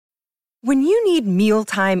When you need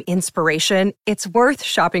mealtime inspiration, it's worth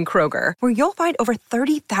shopping Kroger, where you'll find over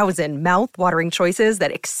 30,000 mouth-watering choices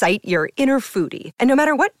that excite your inner foodie. And no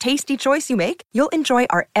matter what tasty choice you make, you'll enjoy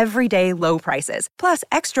our everyday low prices, plus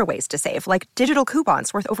extra ways to save, like digital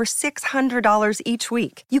coupons worth over $600 each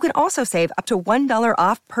week. You can also save up to $1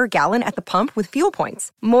 off per gallon at the pump with fuel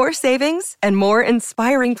points. More savings and more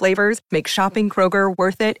inspiring flavors make shopping Kroger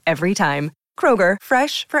worth it every time. Kroger,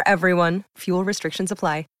 fresh for everyone. Fuel restrictions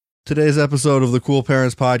apply. Today's episode of the Cool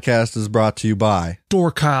Parents Podcast is brought to you by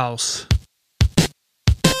Dork House.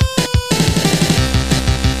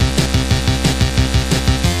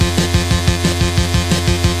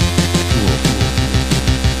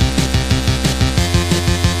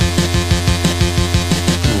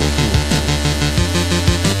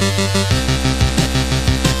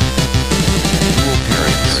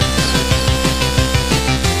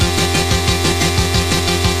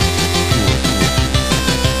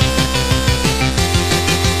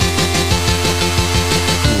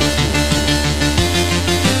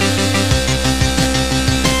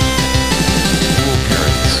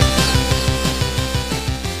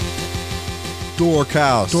 Dork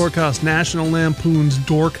House. Dork House. National Lampoon's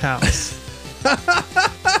Dork House.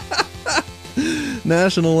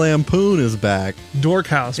 National Lampoon is back. Dork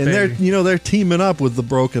House, and baby. they're teaming up with the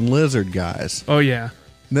Broken Lizard guys. Oh, yeah.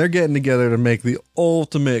 They're getting together to make the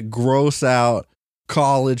ultimate gross out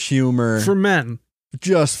college humor For men.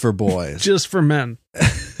 just for boys. Just for men.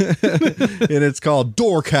 And it's called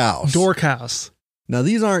Dork House. Dork House. Now,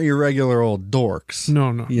 these aren't your regular old dorks.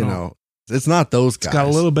 No. You know, it's not those guys. It's got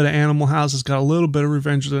a little bit of Animal House. It's got a little bit of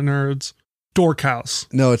Revenge of the Nerds. Dork House.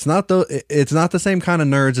 No, it's not the same kind of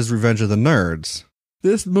nerds as Revenge of the Nerds.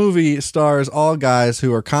 This movie stars all guys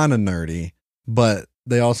who are kind of nerdy, but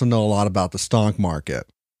they also know a lot about the stock market.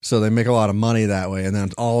 So they make a lot of money that way. And then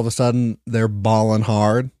all of a sudden, they're balling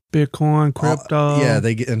hard. Bitcoin, crypto.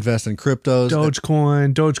 They invest in cryptos.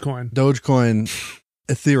 Dogecoin.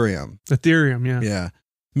 Ethereum. Yeah. Yeah.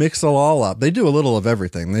 Mix it all up. They do a little of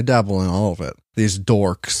everything. They dabble in all of it. These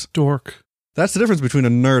dorks. Dork. That's the difference between a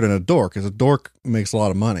nerd and a dork, is a dork makes a lot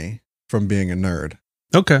of money from being a nerd.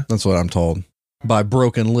 Okay. That's what I'm told. By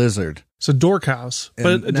Broken Lizard. So Dork House. And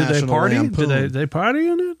But did they National party? Lampoon. Did they party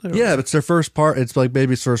in it? Or- Yeah, it's their first part. It's like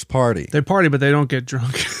baby's first party. They party, but they don't get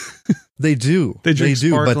drunk. They do. They drink but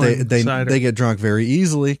sparkling they cider. get drunk very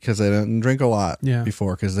easily because they didn't drink a lot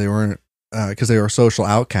before, because they weren't they were social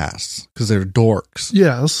outcasts, because they're dorks.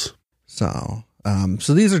 Yes. So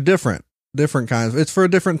so these are different kinds. It's for a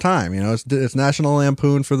different time, you know. It's National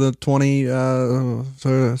Lampoon for the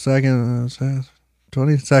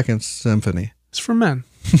 22nd Symphony. It's for men.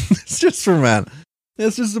 It's just for men.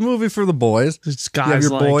 It's just a movie for the boys. It's You have guys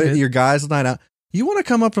like it. your guys' night out. You want to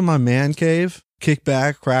come up to my man cave, kick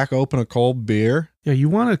back, crack open a cold beer? Yeah, you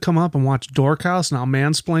want to come up and watch Dork House and I'll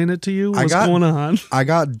mansplain it to you? What's going on? I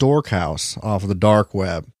got Dork House off of the dark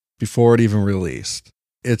web before it even released.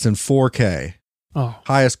 It's in 4K. Oh.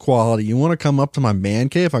 Highest quality. You want to come up to my man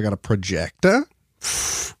cave? I got a projector.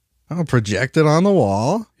 I'll project it on the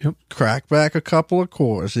wall. Yep. Crack back a couple of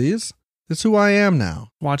courses. That's who I am now.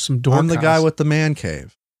 Watch some Dork House. I'm the guy with the man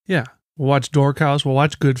cave. Yeah. We'll watch Dork House. We'll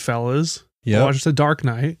watch Goodfellas. Yep. We'll watch The Dark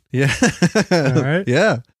Knight. Yeah. All right.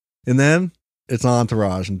 Yeah. And then it's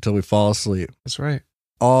Entourage until we fall asleep. That's right.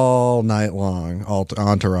 All night long.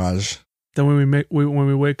 Entourage. Then when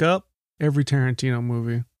we wake up, every Tarantino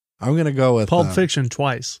movie. I'm going to go with Pulp Fiction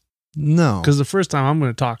twice. No. Because the first time I'm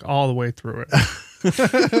going to talk all the way through it.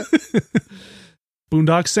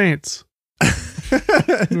 Boondock Saints.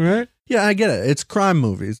 Right? Yeah, I get it. It's crime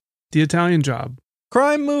movies. The Italian Job.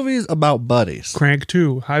 Crime movies about buddies. Crank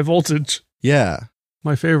 2. High Voltage. Yeah.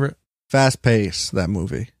 My favorite. Fast pace, that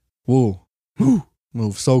movie. Woo. Woo.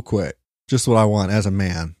 Move so quick. Just what I want as a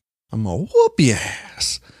man. I'm going to whoop your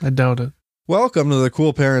ass. I doubt it. Welcome to the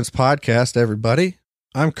Cool Parents Podcast, everybody.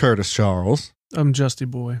 I'm Curtis Charles. I'm Justy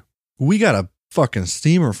Boy. We got a fucking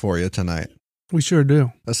steamer for you tonight. We sure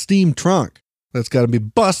do. A steam trunk that's got to be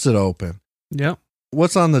busted open. Yep.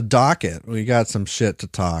 What's on the docket? We got some shit to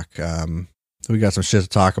talk. We got some shit to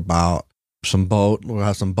talk about. Some boat. We'll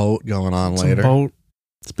have some boat going on later. Boat.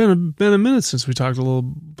 It's been a minute since we talked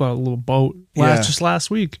about a little boat. Just last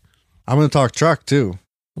week. I'm going to talk truck too.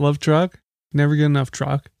 Love truck. Never get enough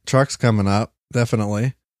truck. Truck's coming up,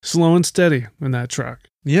 definitely. Slow and steady in that truck.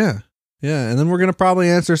 Yeah. Yeah. And then we're going to probably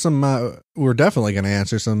answer some, we're definitely going to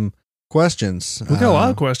answer some questions. We got a lot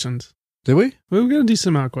of questions. Did we? We got a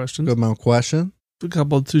decent amount of questions. Good amount of question. A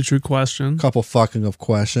couple of two true questions. Couple fucking of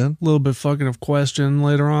question. A little bit fucking of question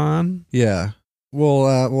later on. Yeah.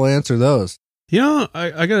 We'll answer those. You know,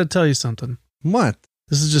 I got to tell you something. What?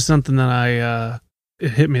 This is just something that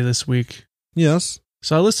it hit me this week. Yes.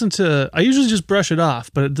 So I usually just brush it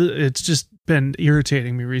off, but it's just been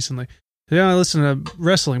irritating me recently. Yeah, I listen to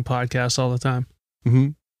wrestling podcasts all the time. Mm-hmm.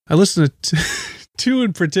 I listen to two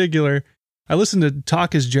in particular. I listened to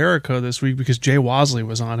Talk is Jericho this week because Jay Wasley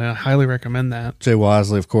was on it. I highly recommend that. Jay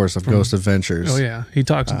Wasley, of course, of Ghost Adventures. Oh, yeah. He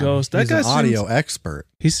talks ghosts. That he's guy an audio expert.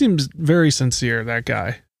 He seems very sincere, that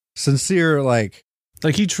guy. Sincere, like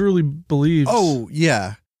he truly believes. Oh,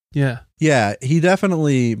 yeah. Yeah. Yeah, he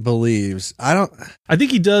definitely believes. I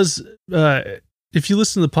think he does, if you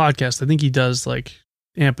listen to the podcast, I think he does, like,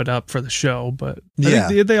 amp it up for the show, but I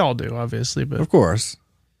think they all do, obviously. But of course.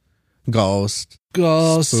 Ghost.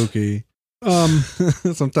 Spooky.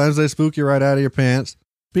 Sometimes they spook you right out of your pants.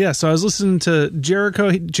 But yeah, so I was listening to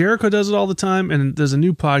Jericho. Jericho does it all the time, and there's a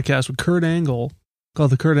new podcast with Kurt Angle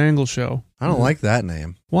called The Kurt Angle Show. I don't like that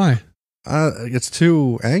name. Why? It's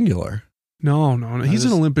too angular. No. He's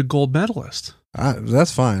an Olympic gold medalist.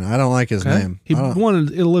 That's fine. I don't like his name. He won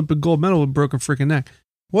an Olympic gold medal with a broken freaking neck.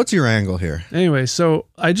 What's your angle here? Anyway, so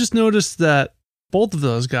I just noticed that both of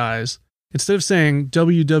those guys, instead of saying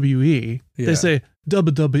WWE, they say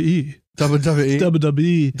WWE. WWE.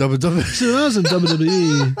 WWE. WWE. So I was in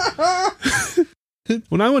WWE.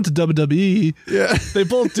 When I went to WWE, they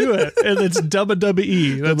both do it, and it's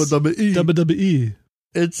WWE. WWE.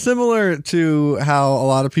 It's similar to how a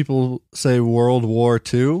lot of people say World War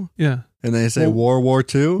II. Yeah. And they say World War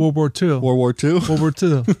II. World War II. World War II. World War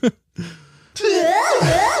II.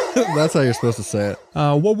 That's how you're supposed to say it.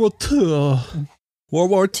 World War II.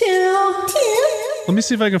 World War II. Let me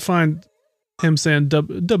see if I can find him saying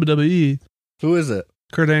WWE. Who is it?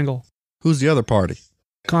 Kurt Angle. Who's the other party?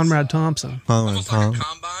 Conrad Thompson.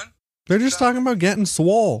 They're just talking about getting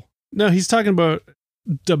swole. No, he's talking about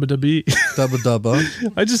WWE.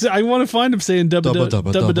 I want to find him saying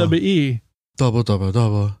WWE.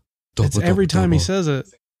 It's every time he says it.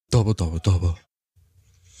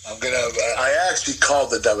 I actually called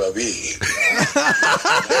the WWE.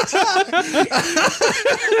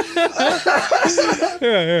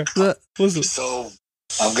 Listen. So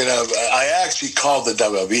I actually called the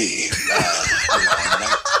WWE.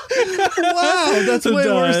 Wow, that's way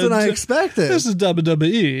worse than I expected. This is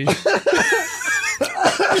WWE.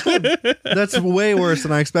 That's way worse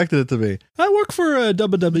than I expected it to be. I work for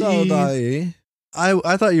WWE.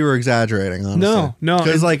 I thought you were exaggerating, honestly. No.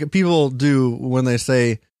 Because like people do when they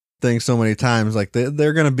say things so many times, like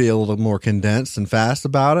they're going to be a little more condensed and fast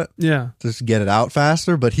about it. Yeah. Just get it out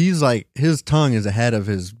faster. But he's like, his tongue is ahead of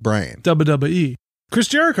his brain. WWE. Chris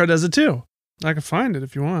Jericho does it too. I can find it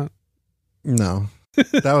if you want. No.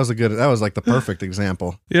 That was like the perfect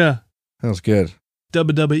example. Yeah. That was good.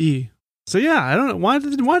 WWE. So yeah, I don't know. Why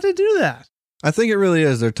did they do that? I think it really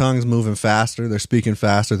is. Their tongue's moving faster. They're speaking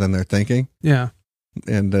faster than they're thinking. Yeah.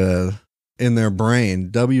 And in their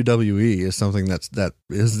brain, WWE is something that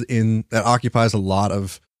occupies a lot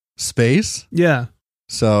of space. Yeah.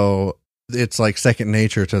 So it's like second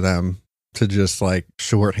nature to them to just like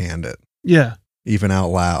shorthand it. Yeah. Even out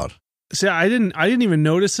loud. See, I didn't even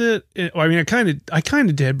notice it. I mean, I kind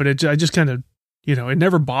of did, but I just kind of, it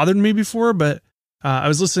never bothered me before. But I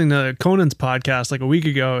was listening to Conan's podcast like a week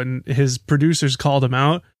ago, and his producers called him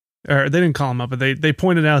out, or they didn't call him up, but they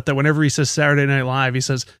pointed out that whenever he says Saturday Night Live, he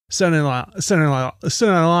says Saturday Night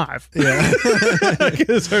Live. Yeah,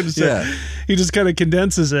 it's hard to say. Yeah. He just kind of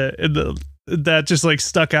condenses it, and that just like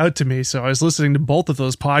stuck out to me. So I was listening to both of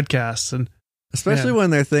those podcasts, and especially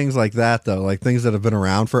when they're things like that, though, like things that have been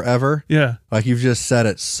around forever. Yeah, like you've just said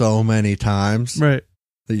it so many times, right?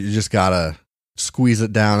 That you just gotta squeeze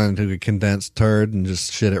it down into a condensed turd and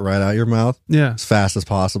just shit it right out your mouth. Yeah, as fast as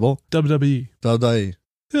possible. WWE.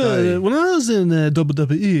 When I was in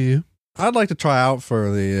WWE, I'd like to try out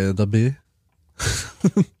for the WWE.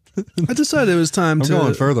 I decided it was time to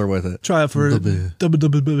going further with it. Try out for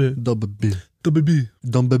WWE.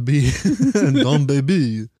 Don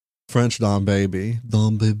Baby. French Don Baby.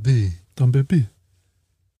 Don Baby.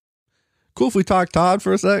 Cool if we talk Todd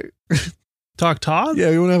for a sec. Talk Todd?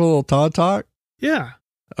 Yeah, you want to have a little Todd talk? Yeah.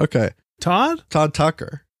 Okay. Todd? Todd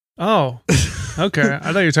Tucker. Oh, okay.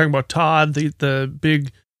 I thought you were talking about Todd, the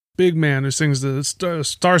big man who sings the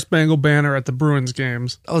Star Spangled Banner at the Bruins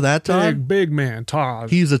games. Oh, that Todd? Big man,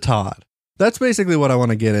 Todd. He's a Todd. That's basically what I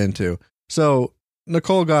want to get into. So,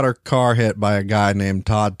 Nicole got her car hit by a guy named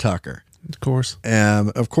Todd Tucker. Of course.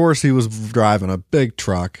 And, of course, he was driving a big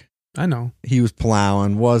truck. I know. He was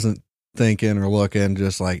plowing, wasn't thinking or looking,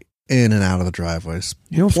 just like in and out of the driveways.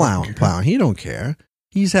 Plowing. He don't care.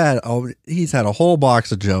 He's had a whole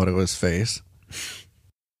box of Joe to his face.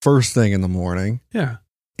 First thing in the morning. Yeah.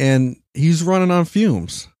 And he's running on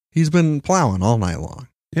fumes. He's been plowing all night long.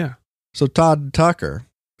 Yeah. So Todd Tucker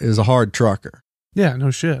is a hard trucker. Yeah,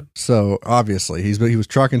 no shit. So obviously he was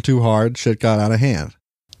trucking too hard. Shit got out of hand.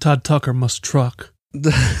 Todd Tucker must truck.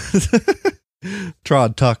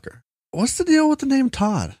 Todd Tucker. What's the deal with the name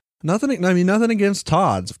Todd? Nothing against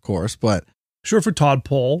Todds, of course, but Short for Todd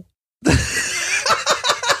Pole.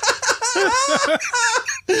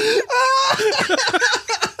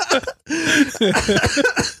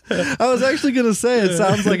 I was actually going to say it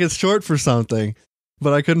sounds like it's short for something,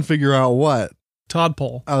 but I couldn't figure out what. Todd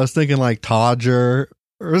Pole. I was thinking like Todger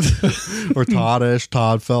or Toddish,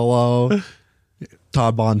 Toddfellow,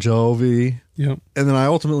 Todd Bon Jovi. Yep. And then I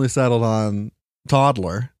ultimately settled on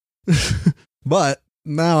Toddler. But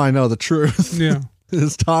now I know the truth. Yeah.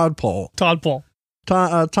 It's Toddpole. Todd Pole.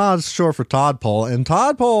 Todd's short for Toddpole. And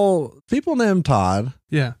Toddpole, people named Todd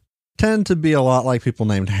Yeah. tend to be a lot like people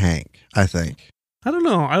named Hank, I think. I don't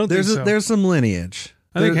know. I don't think so. There's some lineage.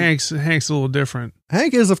 I think Hank's a little different.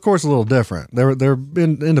 Hank is, of course, a little different. They're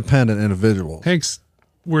independent individuals. Hank's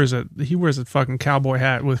wears a fucking cowboy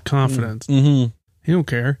hat with confidence. Mm-hmm. He don't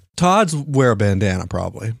care. Todd's wear a bandana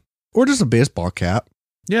probably, or just a baseball cap.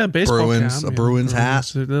 Yeah, baseball Bruins, cap. a Bruins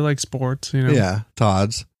hat. They like sports, you know. Yeah,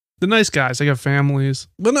 Todd's. The nice guys. They got families.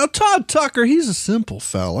 But now Todd Tucker, he's a simple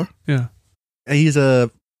fella. Yeah. He's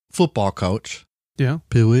a football coach. Yeah.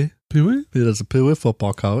 Pee-wee. Pee-wee? He is a Pee-wee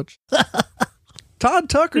football coach. Todd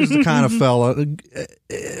Tucker's the kind of fella,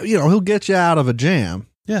 he'll get you out of a jam,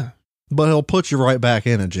 Yeah. but he'll put you right back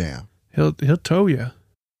in a jam. He'll tow you.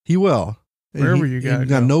 He will. Wherever you gotta He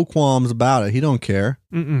got go. no qualms about it. He don't care.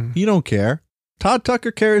 Mm-mm. He don't care. Todd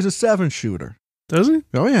Tucker carries a 7-shooter. Does he?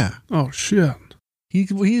 Oh, yeah. Oh, shit.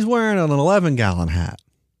 He's wearing an 11-gallon hat.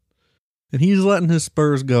 And he's letting his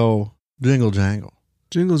Spurs go jingle jangle.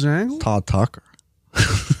 Jingle jangle? Todd Tucker.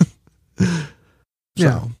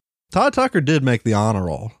 Yeah. So, Todd Tucker did make the honor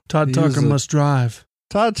roll. Todd He Tucker was must drive.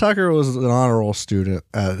 Todd Tucker was an honor roll student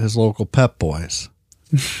at his local Pep Boys.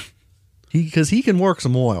 Because he can work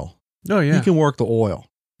some oil. Oh, yeah. He can work the oil.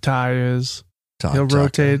 Tires. Todd He'll Tucker.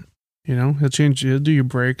 rotate. You know, he'll do your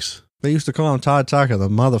brakes. They used to call him Todd Tucker, the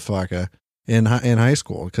motherfucker, in high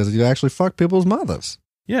school because he actually fucked people's mothers.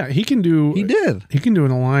 Yeah, he can do. He did. He can do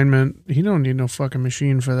an alignment. He don't need no fucking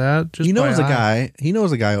machine for that. Just He knows by a eye. guy. He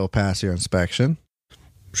knows a guy who'll pass your inspection.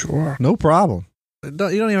 Sure. No problem. You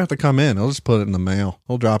don't even have to come in. He'll just put it in the mail.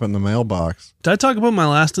 He'll drop it in the mailbox. Did I talk about my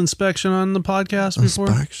last inspection on the podcast before?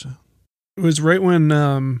 Inspection. It was right when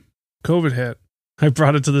COVID hit. I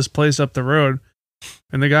brought it to this place up the road,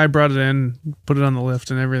 and the guy brought it in, put it on the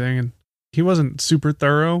lift and everything, and he wasn't super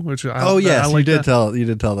thorough. Which Yes, I like you that.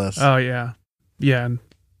 did tell this. Oh yeah, yeah. And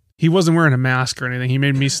he wasn't wearing a mask or anything. He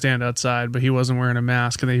made me stand outside, but he wasn't wearing a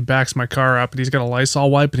mask. And then he backs my car up, and he's got a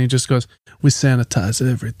Lysol wipe, and he just goes, "We sanitize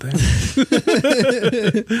everything."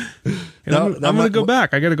 And I'm going to go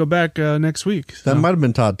back. I got to go back next week. That so might have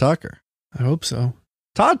been Todd Tucker. I hope so.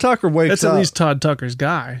 Todd Tucker wakes That's up. at least Todd Tucker's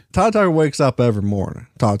guy. Todd Tucker wakes up every morning.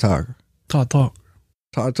 Todd Tucker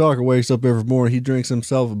wakes up every morning. He drinks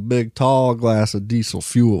himself a big tall glass of diesel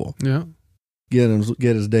fuel. Yeah. Get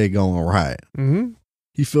his day going right. Mm-hmm.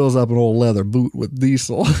 He fills up an old leather boot with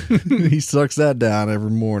diesel. He sucks that down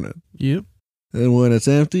every morning. Yep. And when it's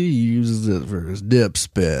empty, he uses it for his dip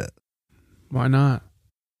spit. Why not?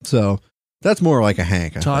 So that's more like a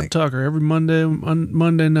Hank, I Todd think. Tucker every Monday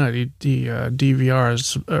night he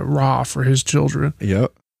DVRs Raw for his children.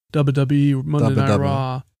 Yep. WWE Monday Night WWE.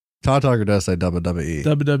 Raw. Todd Tucker does say WWE.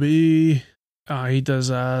 WWE. He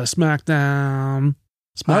does SmackDown.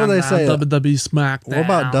 How do they say it? WWE SmackDown. What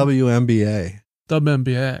about WNBA?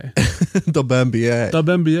 WNBA. WNBA.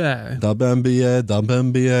 WNBA. WNBA.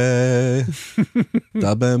 WNBA.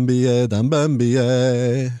 WNBA.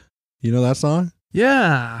 WNBA. You know that song?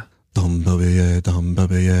 Yeah. WNBA.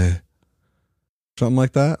 WNBA. Something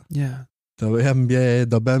like that? Yeah. WNBA.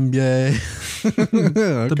 WNBA.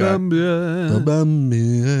 Okay. WNBA.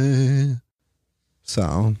 WNBA.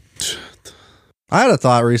 So, I had a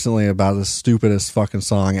thought recently about the stupidest fucking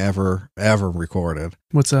song ever recorded,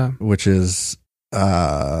 What's that? which is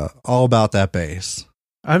All About That Bass.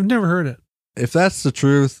 I've never heard it. If that's the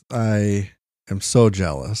truth, I am so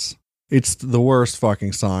jealous. It's the worst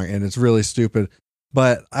fucking song, and it's really stupid.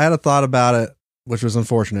 But I had a thought about it, which was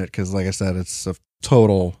unfortunate because, like I said, it's a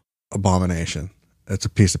total abomination. It's a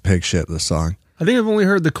piece of pig shit, this song. I think I've only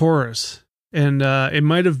heard the chorus, and it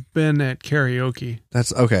might have been at karaoke.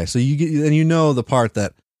 That's okay. So you know the part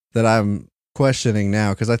that I'm questioning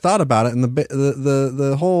now, because I thought about it, and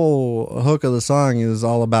the whole hook of the song is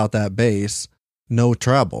all about that bass, no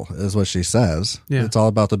treble, is what she says. Yeah. It's all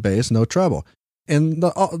about the bass, no treble, and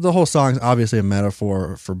the whole song is obviously a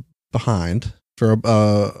metaphor for her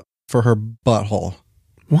butthole.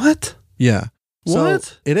 What? Yeah. What?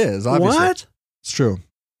 So it is, obviously. What? It's true.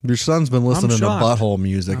 Your son's been listening to shocked. butthole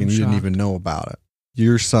music I'm and you didn't shocked. even know about it.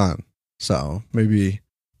 Your son. So maybe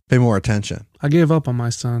pay more attention. I gave up on my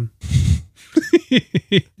son.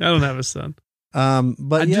 I don't have a son.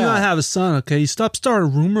 But I do not have a son, okay? You stop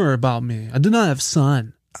starting a rumor about me. I do not have a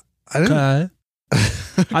son. I didn't. Okay?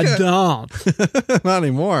 I don't. Not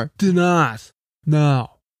anymore. Do not. No.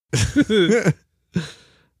 I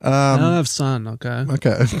don't Um, have a son, okay?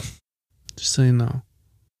 okay. Just so you know.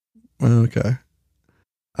 Okay.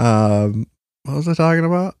 What was I talking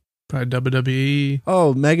about? Probably WWE.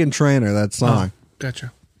 Oh, Meghan Trainor, that song.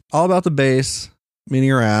 Gotcha. All about the bass, meaning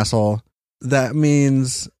her asshole. That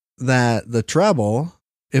means that the treble,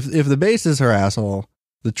 if the bass is her asshole,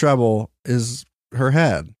 the treble is her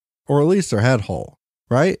head, or at least her head hole,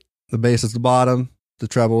 right? The bass is the bottom, the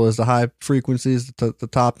treble is the high frequencies, the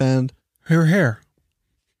top end. Her hair.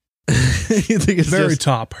 You think it's Very just,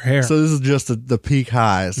 top. Her hair. so this is just the peak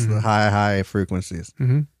highs, the Mhm. high frequencies.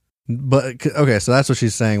 Mm-hmm. But okay, so that's what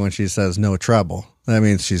she's saying when she says no treble. That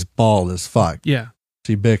means she's bald as fuck. Yeah.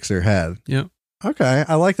 She bicks her head. Yep. Okay,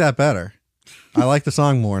 I like that better. I like the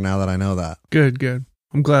song more now that I know that. Good.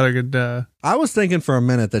 I'm glad I could. I was thinking for a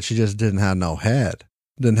minute that she just didn't have no head.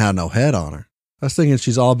 Didn't have no head on her. I was thinking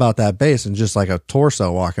she's all about that bass and just like a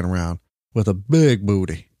torso walking around with a big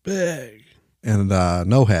booty Big. and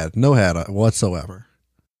no head whatsoever.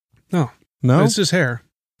 No. No? It's just hair.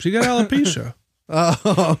 She got alopecia.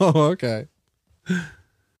 Oh, okay.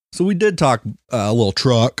 So we did talk a little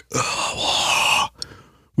truck.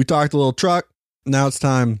 We talked a little truck. Now it's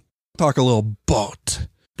time to talk a little boat.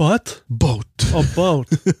 Butt? Boat. Oh, boat.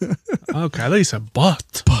 Okay, I thought you said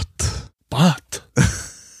butt. Butt.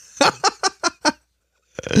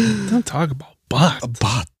 Don't talk about butt. A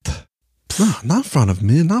butt. No, not in front of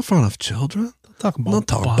me. Not in front of children. Don't talk about Don't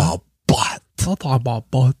talk butt. about butt. Don't talk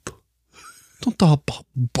about butt. Don't talk about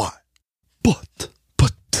butt. Butt.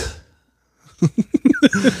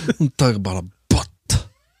 Don't talk about a butt.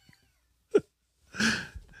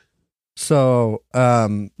 So,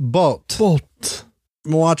 boat. Boat.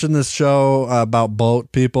 I'm watching this show about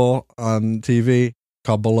boat people on TV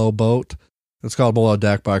called Below Boat. It's called Below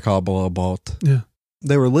Deck, but I call it Below Boat. Yeah.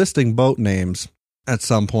 They were listing boat names at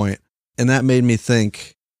some point, and that made me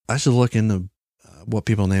think I should look into what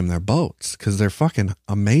people name their boats because they're fucking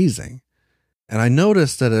amazing. And I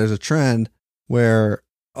noticed that there's a trend where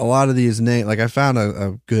a lot of these names, like I found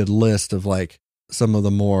a good list of like some of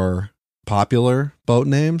the more popular boat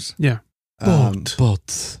names. Yeah. Boat.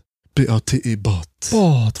 Boats. B-O-T-E boat.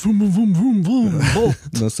 Boat. Vroom, vroom, vroom, vroom. Boat.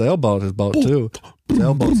 The sailboat is boat too.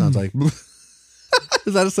 Sailboat sounds like.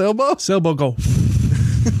 Is that a sailboat? Sailboat go.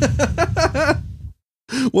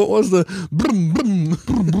 What was the brum, brum?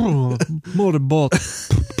 Motorboat. That's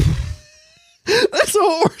a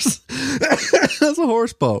horse. That's a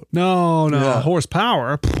horse boat. No. Yeah.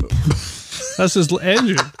 Horsepower. That's his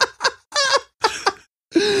engine.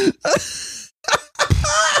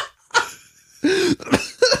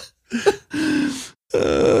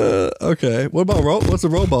 Okay. What about what's a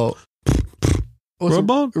rowboat? What's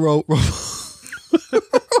Rowboat? Rowboat.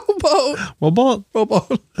 Rowboat. Rowboat.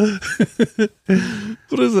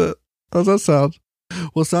 What is it? How's that sound?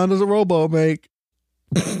 What sound does a rowboat make?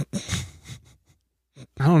 I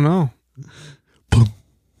don't know.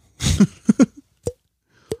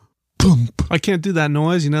 I can't do that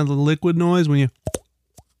noise. You know the liquid noise when you.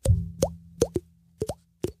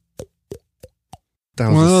 That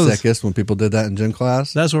One of was the those. sickest when people did that in gym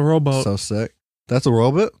class. That's a rowboat. So sick. That's a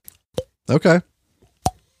robot? Okay.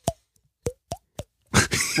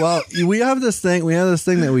 Well, we have this thing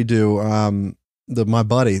that we do. My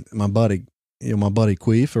buddy, my buddy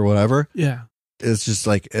Queef or whatever. Yeah. It's just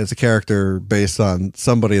like it's a character based on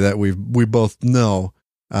somebody that we both know,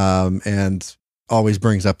 and always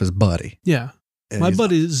brings up his buddy. Yeah. And My he's-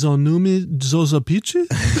 buddy Zonumi Zozapichi.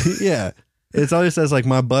 yeah, it's always says like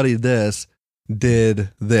my buddy this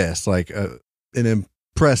did this, like an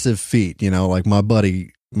impressive feat. You know, like my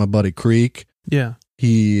buddy Creek. Yeah.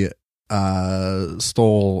 He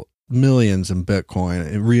stole millions in Bitcoin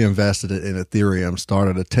and reinvested it in Ethereum,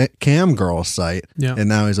 started a cam girl site, Yeah. and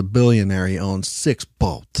now he's a billionaire. He owns 6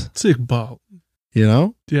 boats, Sick boat. you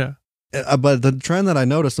know? Yeah. But the trend that I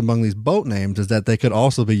noticed among these boat names is that they could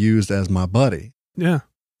also be used as my buddy. Yeah.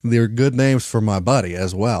 They're good names for my buddy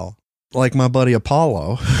as well. Like my buddy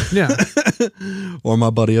Apollo. Yeah. Or my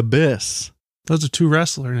buddy Abyss. Those are 2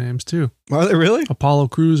 wrestler names too. Are they really? Apollo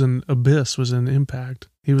Crews and Abyss was in Impact.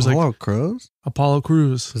 He was Apollo like Crews? Apollo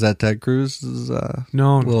Crews. Is that Ted Cruz's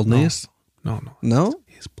No, little niece? No. No?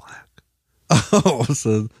 He's black. Oh,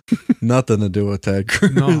 so nothing to do with Ted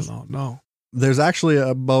Cruz. No. There's actually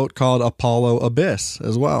a boat called Apollo Abyss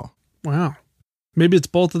as well. Wow. Maybe it's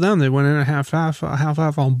both of them. They went in a half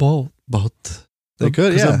on both. Both. They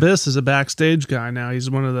could, yeah. Abyss is a backstage guy now. He's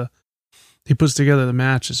one of the, he puts together the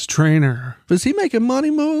matches. Trainer. Is he making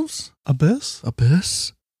money moves? Abyss?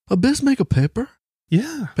 Abyss make a paper?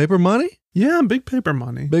 Yeah. Paper money? Yeah, big paper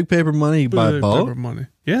money. Big paper money, you buy a Big boat? paper money.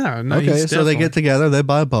 Yeah. No, Okay, so they get together, they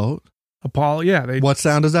buy a boat. Apollo, yeah. They What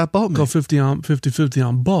sound does that boat go make? 50-50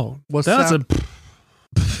 on boat. What's That's sound?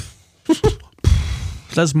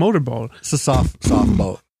 That's motorboat. It's a soft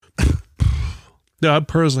boat. Yeah, it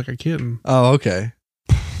purrs like a kitten. Oh, okay.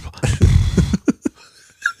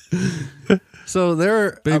 So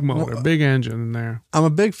they're Big motor, big engine in there. I'm a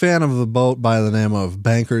big fan of the boat by the name of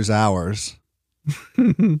Banker's Hours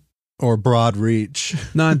or Broad Reach.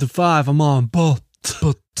 9 to 5, I'm on boat.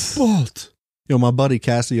 Boat. Yo, my buddy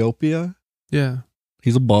Cassiopeia, Yeah.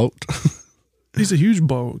 he's a boat. He's a huge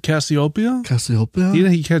boat. Cassiopeia? Cassiopeia? You know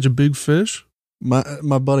he catch a big fish? My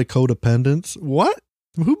buddy Codependence. What?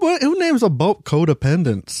 Who names a boat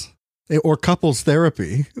Codependence? Or Couples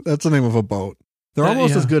Therapy? That's the name of a boat. They're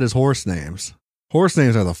almost as good as horse names. Horse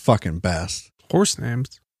names are the fucking best. Horse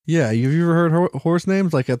names. Yeah, have you ever heard horse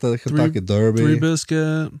names like at the Kentucky Derby? Three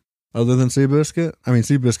Biscuit. Other than Seabiscuit? I mean,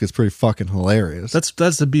 Seabiscuit's pretty fucking hilarious. That's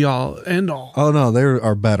the be all end all. Oh no, there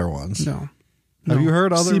are better ones. No. Have you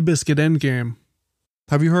heard other? Seabiscuit Endgame.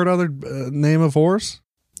 Have you heard other name of horse?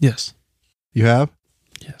 Yes. You have?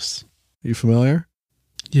 Yes. You familiar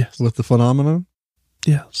Yes. with the phenomenon?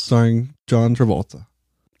 Yes. Starring John Travolta.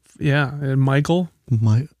 Yeah. And Michael.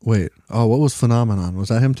 Wait. Oh, what was Phenomenon? Was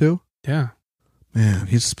that him too? Yeah. Man,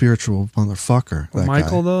 he's a spiritual motherfucker. That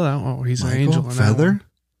Michael guy. though. He's Michael? an angel. In Feather. That one.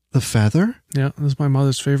 The Feather. Yeah, this is my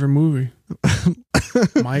mother's favorite movie.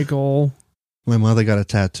 Michael. My mother got a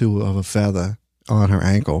tattoo of a feather on her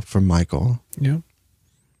ankle from Michael. Yeah.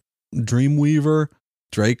 Dreamweaver,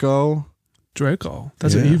 Draco,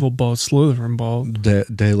 That's an evil boat, Slytherin boat.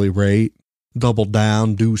 Daily Rate, Double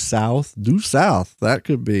Down, Due South. That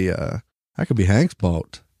could be Hank's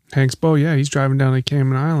boat. Hank's boat, yeah, he's driving down the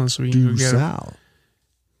Cayman Islands so he can Due get South.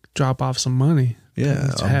 drop off some money. Yeah,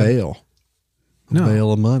 It's a heavy. bail. No.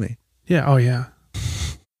 Bail of money. Yeah, oh yeah.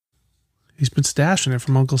 He's been stashing it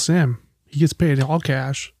from Uncle Sam. He gets paid all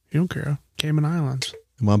cash. He don't care. Cayman Islands.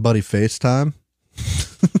 My buddy FaceTime.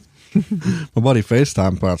 My buddy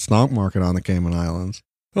FaceTime bought stock market on the Cayman Islands.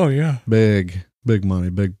 Oh yeah. Big money,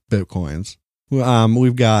 big bitcoins.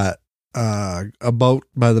 We've got a boat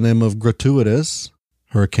by the name of Gratuitous.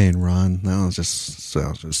 Hurricane Run. That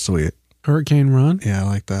sounds just sweet. Hurricane Run? Yeah, I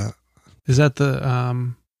like that. Is that the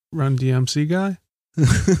Run DMC guy?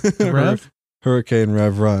 The Rev? Hurricane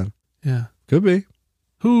Rev Run. Yeah. Could be.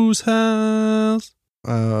 Whose house?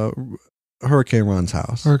 Hurricane Run's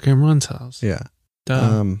house. Hurricane Run's house. Yeah.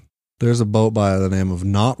 Duh. There's a boat by the name of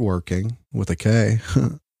Not Working with a K.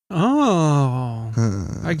 Oh.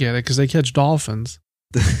 I get it, because they catch dolphins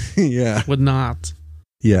Yeah. with knots.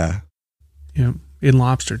 Yeah. Yeah. In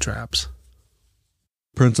lobster traps.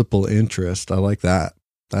 Principal interest. I like that.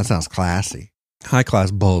 That sounds classy. High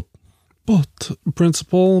class boat. But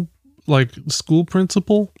principal, like school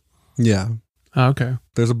principal? Yeah. Oh, okay.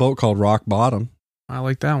 There's a boat called Rock Bottom. I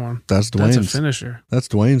like that one. That's That's a Dwayne's. finisher. That's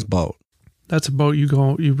Dwayne's boat. That's a boat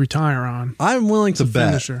you retire on. I'm willing to It's a bet.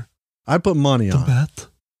 finisher. I'd put money The on bet.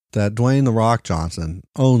 that Dwayne the Rock Johnson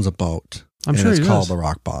owns a boat. I'm and sure it's he called does. the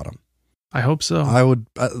Rock Bottom. I hope so. I would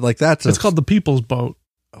like that's. It's called the People's Boat.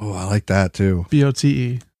 Oh, I like that too.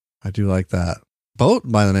 BOTE. I do like that boat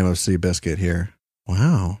by the name of Seabiscuit here.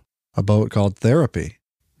 Wow, a boat called Therapy.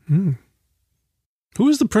 Hmm. Who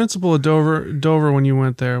was the principal at Dover when you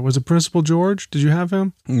went there? Was it Principal George? Did you have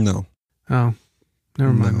him? No, Oh,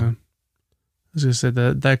 never mind No. then. I was gonna say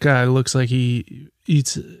that guy looks like he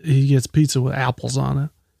gets pizza with apples on it.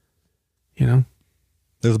 You know?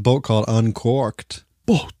 there's a boat called Uncorked.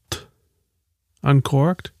 Boat.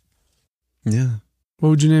 Uncorked? Yeah, What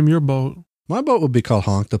would you name your boat? my boat would be called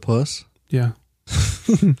Honktopus. Yeah.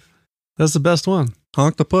 That's the best one.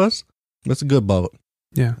 Honktopus. That's a good boat.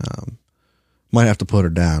 Yeah. Might have to put her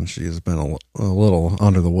down. She's been a little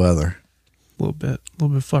under the weather. A little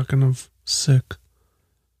bit fucking of sick.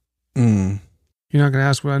 Mm. You're not gonna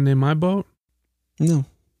ask what I name my boat? No.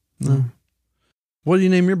 What do you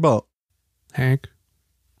name your boat? Hank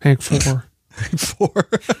 4. 4.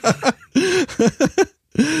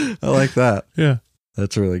 I like that. Yeah.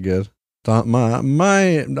 That's really good. My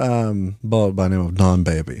boat by the name of Don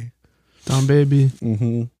Baby. Don Baby.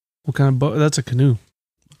 Mm-hmm. What kind of boat? That's a canoe.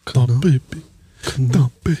 Don Baby.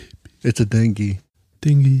 Don Baby. It's a dinghy.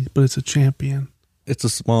 Dingy, but it's a champion. It's a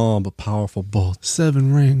small but powerful bolt.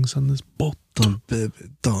 7 rings on this bolt. Dumb baby.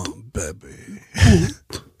 Dumb baby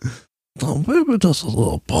does a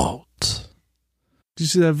little bolt. Did you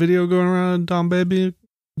see that video going around? Don Baby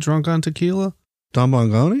drunk on tequila? Tom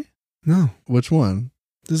Bongoni? No. Which one?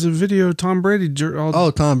 There's a video of Tom Brady.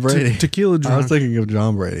 Tom Brady. Tequila drunk. I was thinking of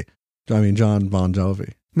John Brady. I mean, John Bon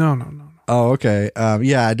Jovi. No. Oh, okay.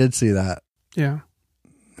 Yeah, I did see that. Yeah.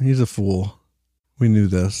 He's a fool. We knew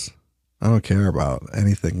this. I don't care about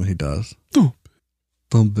anything he does.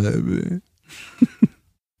 Dumb baby.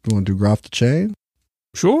 You want to do Groff the Chain?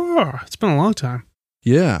 Sure. It's been a long time.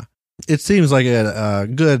 Yeah. It seems like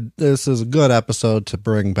this is a good episode to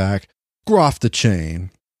bring back Groff the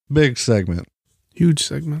Chain. Big segment. Huge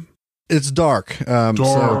segment. It's dark.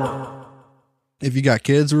 So if you got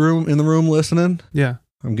kids in the room listening, Yeah.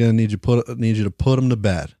 I'm gonna need you to put them to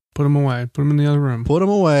bed. Put them away. Put them in the other room. Put them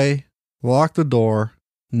away. Lock the door.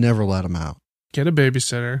 Never let them out. Get a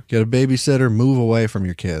babysitter. Get a babysitter. Move away from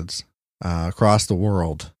your kids across the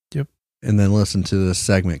world. Yep. And then listen to this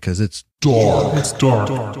segment because it's dark. It's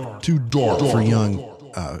dark. Too dark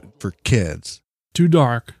for kids. Too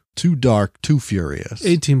dark. Too dark. Too furious.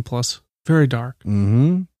 18 plus. Very dark.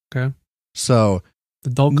 Mm-hmm. Okay. So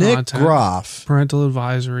Adult Nick content. Groff. Parental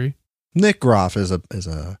advisory. Nick Groff is a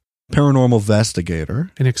paranormal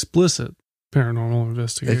investigator. An explicit paranormal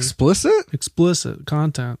investigator. Explicit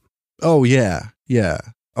content. Oh, yeah. Yeah.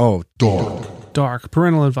 Oh, dark. Dark.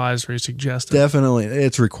 Parental advisory suggested. Definitely.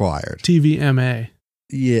 It's required. TVMA.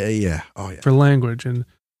 Yeah. Oh, yeah. For language and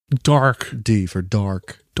dark. D for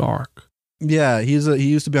dark. Dark. Yeah, he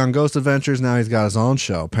used to be on Ghost Adventures. Now he's got his own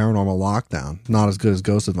show, Paranormal Lockdown. Not as good as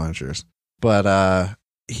Ghost Adventures. But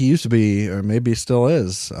he used to be, or maybe still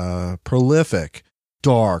is, prolific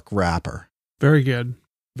dark rapper. Very good.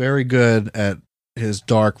 Very good at his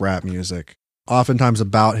dark rap music. Oftentimes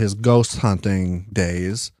about his ghost hunting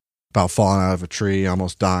days, about falling out of a tree,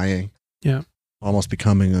 almost dying. Yeah. Almost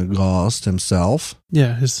becoming a ghost himself.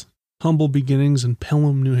 Yeah, his humble beginnings in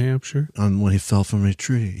Pelham, New Hampshire. And when he fell from a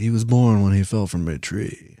tree. He was born when he fell from a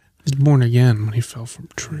tree. He was born again when he fell from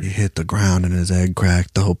a tree. He hit the ground and his egg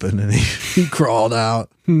cracked open and he crawled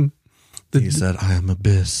out. He said, I am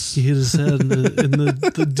Abyss. He hit his head and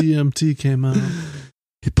the DMT came out.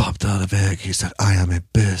 He popped out of egg. He said, I am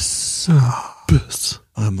Abyss. Abyss.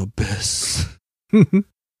 I'm Abyss.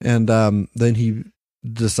 And then he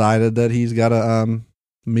decided that he's got to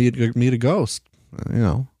meet a ghost. You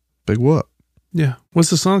know, big whoop. Yeah.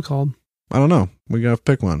 What's the song called? I don't know. We got to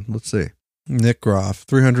pick one. Let's see. Nick Groff,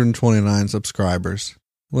 329 subscribers.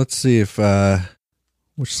 Let's see if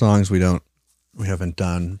which songs we haven't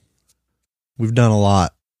done. We've done a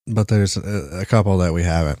lot, but there's a couple that we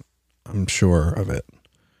haven't. I'm sure of it.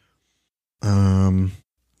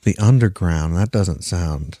 The Underground. That doesn't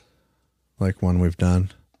sound like one we've done.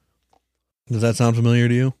 Does that sound familiar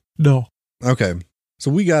to you? No. Okay. So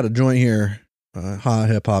we got a joint here, hot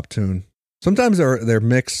hip hop tune. Sometimes they're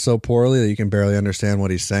mixed so poorly that you can barely understand what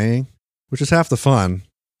he's saying, which is half the fun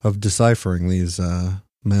of deciphering these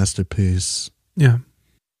masterpieces. Yeah.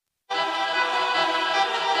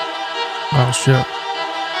 Oh shit.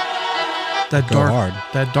 That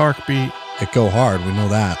dark beat. It go hard, we know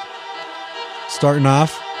that. Starting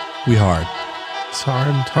off, we hard. It's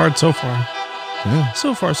hard. It's hard so far. Yeah.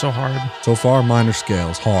 So far, so hard. So far, minor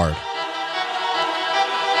scales, hard.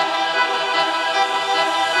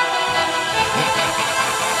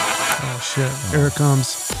 Oh shit. Here it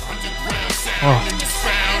comes. Oh.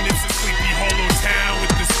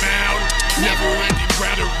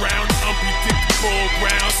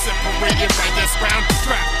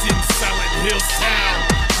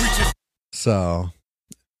 So,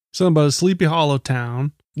 something about a Sleepy Hollow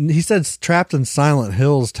town. He said trapped in Silent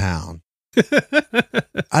Hills town.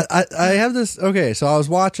 I have this. Okay, so I was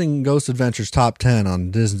watching Ghost Adventures Top 10 on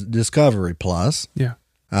Discovery Plus. Yeah.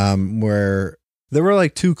 Where there were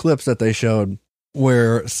like 2 clips that they showed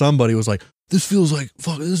where somebody was like, this feels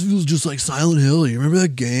just like Silent Hill. You remember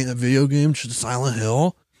that video game, Silent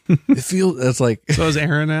Hill? It's like. So was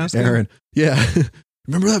Aaron asking? Aaron. Yeah.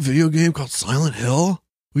 Remember that video game called Silent Hill?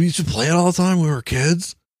 We used to play it all the time when we were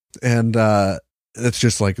kids. And it's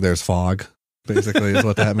just like there's fog, basically, is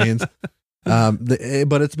what that means.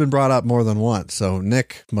 But it's been brought up more than once. So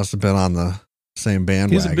Nick must have been on the same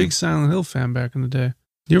bandwagon. He's a big Silent Hill fan back in the day.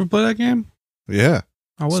 You ever play that game? Yeah.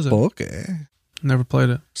 How was Spooky. it? Never played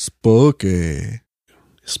it. Spooky.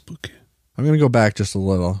 I'm going to go back just a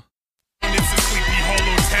little.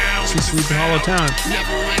 It's Sleepy Hollow town.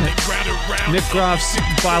 Nick Groff's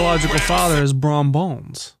biological father is Brom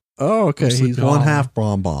Bones. Oh, okay. He's one half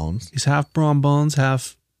Brom Bones. He's half Brom Bones,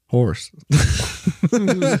 half Horse.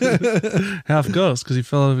 Half ghost because he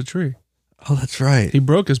fell out of a tree. Oh, that's right. He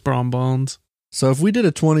broke his brom bones. So if we did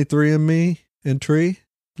a 23andMe in tree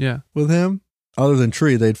Yeah. with him, other than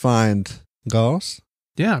tree, they'd find Gauss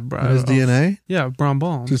Yeah, bro. in his DNA. Yeah, Brom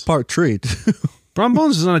Bones. He's part tree. Brom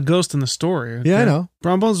Bones is not a ghost in the story. Okay? Yeah, I know.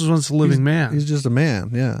 Brom Bones was once a living man. He's just a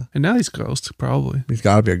man, yeah. And now he's ghost, probably. He's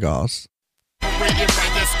got to be a Gauss. Raided by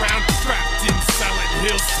this round, trapped in Silent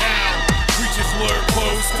Hills town. Reaches lure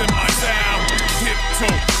close to my sound.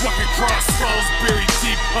 Tiptoe, walking across skulls buried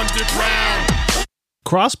deep underground.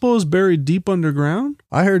 Crossbows buried deep underground?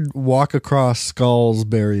 I heard walk across skulls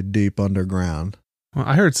buried deep underground. Well,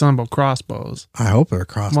 I heard something about crossbows. I hope they're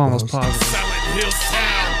I'm almost crossbows. positive. Silent Hills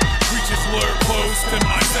town. Reaches lure close to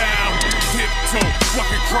my sound. Tiptoe,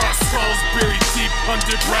 walking across skulls buried deep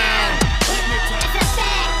underground.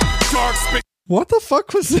 Dark space. What the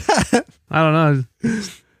fuck was that? I don't know.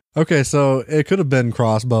 Okay, so it could have been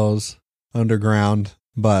crossbows underground,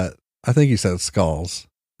 but I think he said skulls.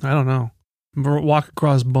 I don't know. Walk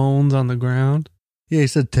across bones on the ground. Yeah, he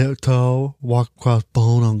said tiptoe, walk across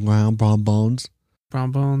bone on ground, brown bones.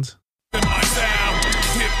 Brown bones. My sound.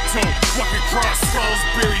 Tiptoe, walking across skulls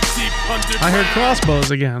buried deep underground. I heard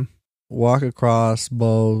crossbows again. Walk across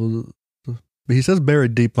bows. But he says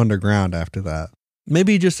buried deep underground after that.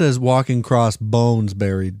 Maybe he just says walking across bones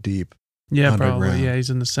buried deep. Yeah, Underground. probably. Yeah, he's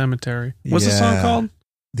in the cemetery. What's the song Yeah. called?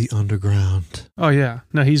 The underground. Oh yeah.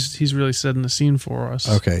 No, he's really setting the scene for us.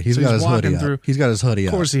 Okay, he's So got his walking hoodie through- up. He's got his hoodie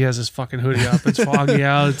Of up. course he has his fucking hoodie up. It's foggy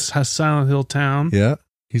out. It's Silent Hill Town. Yeah,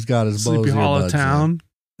 he's got his Sleepy Bose Hollow earbuds Town.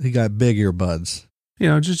 in. He got big earbuds. You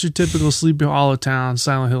know, just your typical Sleepy Hollow Town,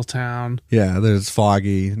 Silent Hill Town. Yeah, there's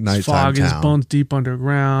foggy nighttime Foggy, his town. bones deep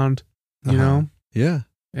underground. You Uh-huh. know? Yeah,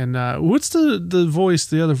 And what's the voice,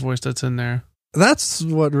 the other voice that's in there? that's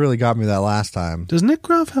what really got me that last time. Does Nick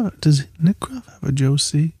Groff have a Joe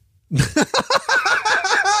C?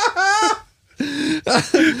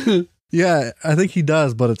 Yeah, I think he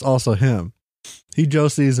does, but it's also him. He Joe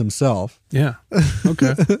sees himself. Yeah.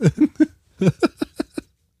 Okay.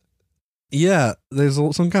 Yeah, there's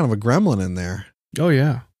some kind of a gremlin in there. Oh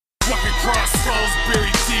yeah. Walking across skulls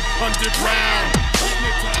buried deep underground.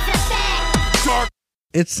 Dark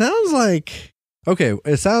It sounds like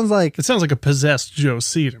it sounds like It sounds like a possessed Joe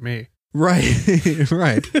C to me. right,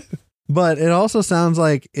 right. But it also sounds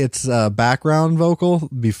like it's a background vocal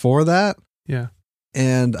before that. Yeah.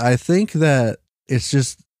 And I think that it's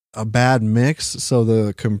just a bad mix. So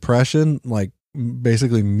the compression like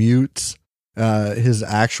basically mutes his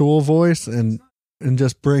actual voice and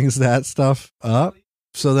just brings that stuff up.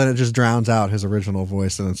 So then it just drowns out his original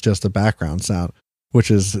voice and it's just a background sound,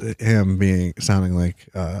 which is him sounding like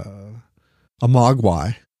a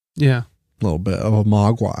mogwai, Yeah. a little bit of a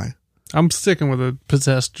mogwai. I'm sticking with a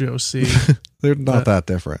possessed Joe C. They're not that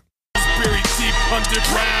different. buried deep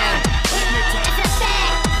underground.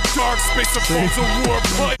 Dark space of falls of war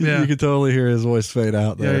play. Yeah. You can totally hear his voice fade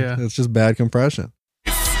out there. Yeah, yeah. It's just bad compression.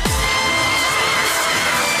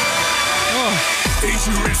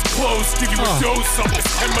 Dangerous close, give you a dose of this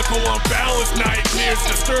chemical unbalance. Nightmares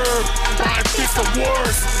disturb, mind fist the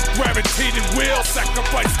worst. Gravitated will,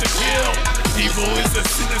 sacrifice to kill. Evil is a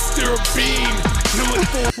sinister being. Killing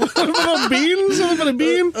for A bean? Something about a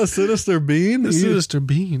bean? A sinister bean? A sinister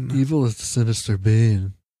bean. Evil is the sinister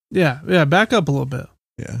bean. Yeah. Yeah. Back up a little bit.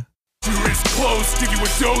 Yeah. dangerous close, give you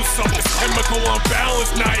a dose of this chemical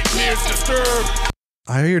unbalance. Nightmares disturb.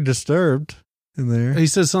 I hear disturbed in there. He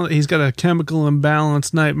says something. He's got a chemical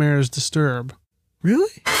imbalance. Nightmares disturb.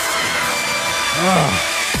 Really?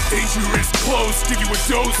 Dangerous close, give you a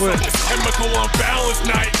dose of this chemical unbalance.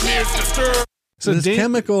 Nightmares disturb. So This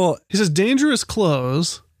chemical. he says dangerous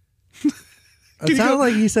clothes. It you sounded go-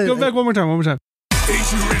 like he said. Go back one more time. One more time.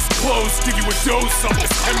 Dangerous close, give you a dose of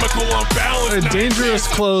this chemical unbalance. Dangerous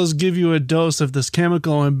clothes give you a dose of this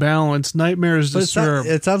chemical imbalance. Nightmares But disturb.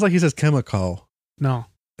 it sounds like he says chemical. No,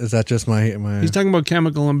 Is that just my? he's talking about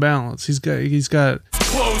chemical imbalance. He's got.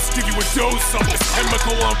 Close, give you a dose of this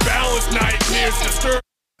chemical unbalance. Nightmares disturb.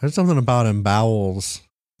 There's something about him. Bowels.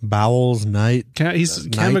 Bowels night. He's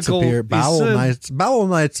Nights chemical. appear. he Bowel said- nights. Bowel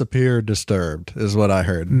nights appear disturbed. Is what I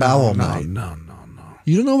heard. Bowel night. No.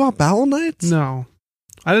 You don't know about bowel nights? No.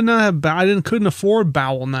 I did not have. Couldn't afford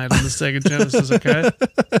Bowel Night on the Sega Genesis. Okay,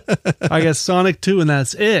 I got Sonic 2, and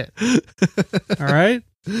that's it. All right.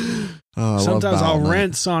 Oh, I love Sometimes Bowel I'll Night.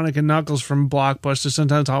 rent Sonic and Knuckles from Blockbuster.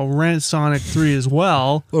 Sometimes I'll rent Sonic 3 as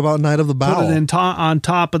well. What about Night of the Bowel? Put it on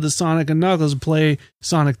top of the Sonic and Knuckles and play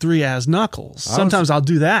Sonic 3 as Knuckles. Sometimes I'll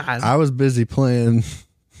do that. I was busy playing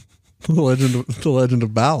the Legend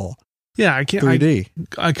of Bowel yeah, I can't. 3D.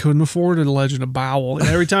 I couldn't afford The Legend of Bowel.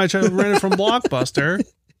 Every time I tried to rent it from Blockbuster,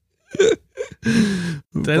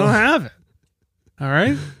 They don't have it. All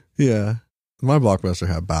right. Yeah. My Blockbuster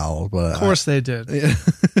had bowels, but Of course they did. Yeah.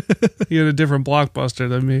 You had a different Blockbuster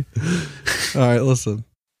than me. All right, listen.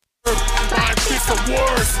 5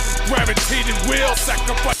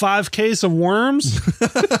 case of worms.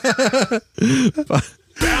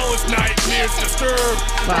 Balance nightmares disturbed.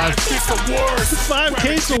 5 case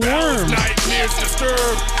of worms. Nightmares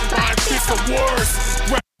disturbed. 5 case of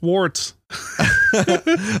worse. Warts.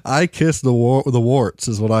 I kissed the warts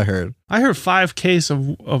is what I heard. I heard 5 case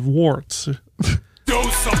of warts.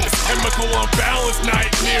 Dose of this chemical unbalance.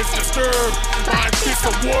 Nightmares disturbed. 5 case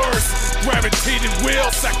of worse. Gravitated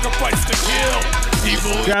will sacrifice to kill.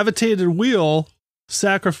 Evil. Gravitated wheel.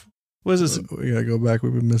 What is this? We gotta go back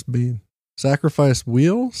with Miss Bean. Sacrifice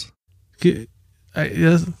wheels?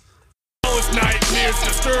 Yes. Nightmares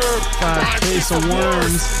disturbed. 5 case of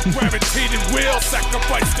worms. Gravitated will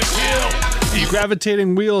sacrifice to kill.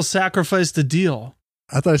 Gravitating wheel sacrifice the deal.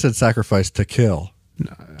 I thought I said sacrifice to kill.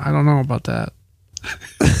 I don't know about that.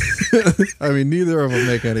 I mean, neither of them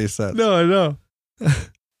make any sense. No, I know.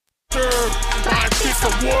 5 case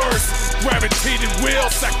of worse. Gravitated will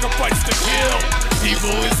sacrifice to kill.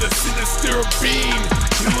 Evil is a sinister being.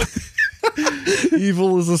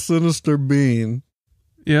 Evil is a sinister being.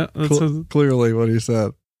 Yeah, that's Clearly what he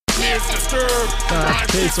said. Here's disturbed. 5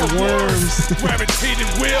 case of worms. Gravitated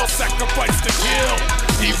will sacrifice to kill.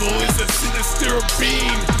 Evil is a sinister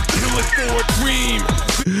being. Look for a dream.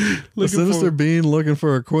 A sinister being looking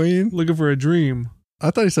for a queen? Looking for a dream.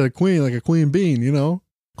 I thought he said a queen, like a queen bean, you know?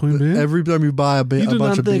 Queen bean? Every time you buy a bunch of beans. You do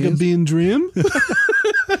not think a bean dream? To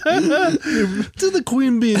the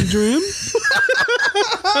queen bean dream.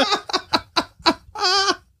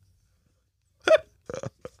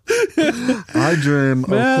 I dream of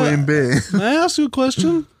queen bee. May I ask you a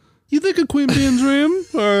question? You think a queen bean dream?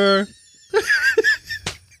 Or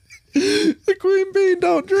the queen bean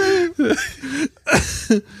don't dream.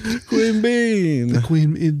 Queen bean. The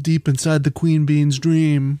queen deep inside the queen bean's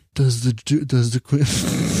dream. Does the queen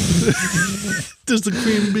Does the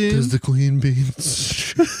queen bean? Does the queen bean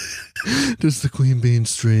Does the queen bean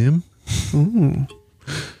stream? Ooh.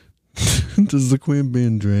 Does the queen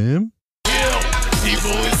bean dream?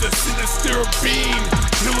 Evil is a sinister being.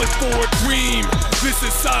 You look for a dream. This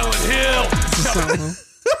is Silent Hill.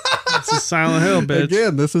 This is Silent Hill, bitch.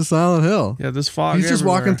 Again, this is Silent Hill. Yeah, this fog. He's just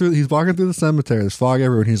everywhere. He's walking through the cemetery. There's fog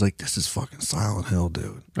everywhere, and he's like, "This is fucking Silent Hill,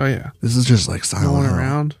 dude. Oh yeah, This is just like Silent no one Hill."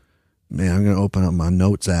 around. Man, I'm gonna open up my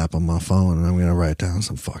notes app on my phone, and I'm gonna write down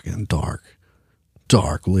some fucking dark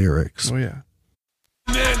lyrics. Oh yeah.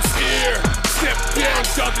 Nan's here. Step down,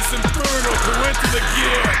 shot this inferno. Go into the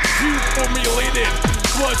gear. You formulated.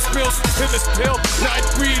 Blood spills to this pill. Night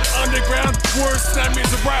breed underground. Worst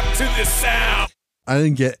nightmares of rap to this sound. I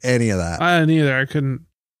didn't get any of that. I didn't either. I couldn't.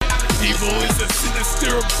 Evil is a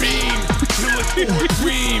sinister being. You look for a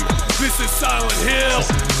dream. This is Silent Hill.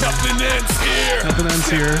 Nothing ends here. Nothing ends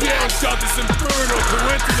here. Down, shot this inferno.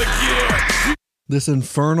 Go into the gear. This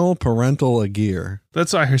infernal parental gear.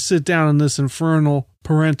 That's why I sit down in this infernal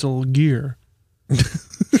parental gear.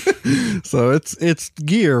 So it's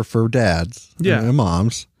gear for dads, Yeah. and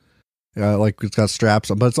moms. Like it's got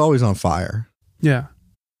straps on, but it's always on fire. Yeah.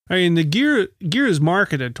 I mean, the gear is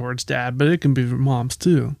marketed towards dad, but it can be for moms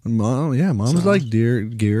too. Moms like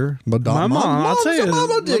gear. But My mom, I'll tell you.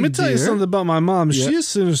 Let me tell you something about my mom. Yeah. She's a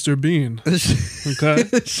sinister being. Okay,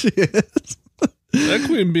 She is. that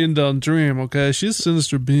queen bean don't dream. Okay, she's a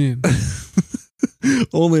sinister being.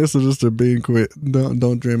 Only a sinister being queen.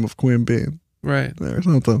 Don't dream of queen being. Right. There's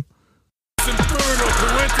something. Inferno,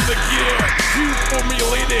 go into the gear. You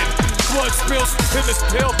formulated. Blood spills to this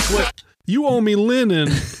pill. What? You owe me linen.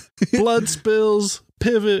 Blood spills.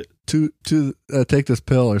 Pivot. To take this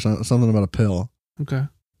pill or something about a pill. Okay.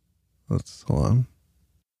 Let's hold on.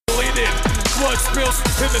 Blood spills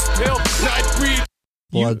to this pill. Night breed.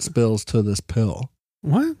 Blood spills to this pill.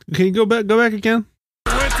 What? Can you go back again?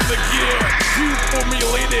 Went to the gear. You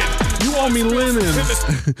formulated. You owe me linen.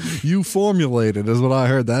 You formulated is what I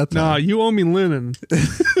heard that time. Nah, you owe me linen. You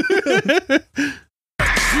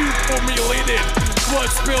formulated. Blood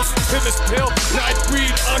spills to this pill. Night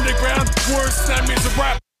breed underground. Worst nightmares of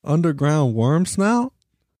rap. Underground worm snout?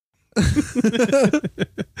 Night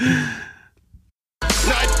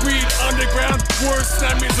breed underground. Worst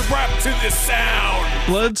nightmares of rap to this sound.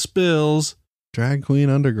 Blood spills. Drag queen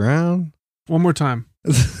underground? One more time.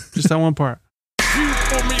 Just that one part. You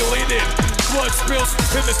formulated. Blood spills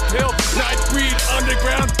to this pill. Night breed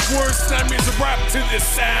underground. Worst nightmares of rap to this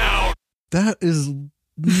sound. That is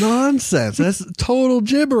nonsense. That's total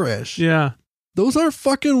gibberish. Yeah. Those are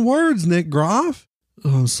fucking words, Nick Groff. Oh,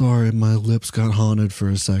 I'm sorry, my lips got haunted for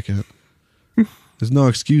a second. There's no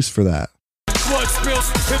excuse for that. Blood spills,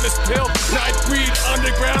 pivots pill, night breed,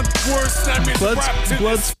 underground, worse nightmares, rap to this.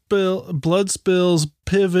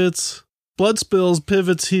 Blood spills,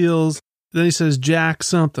 pivots, heals. Then he says Jack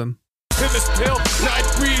something. Pivots pill,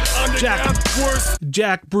 night breed, underground, worse.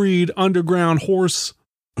 Jack breed, underground, horse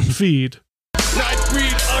feed. Night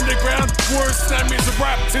breed, underground, worse nightmares,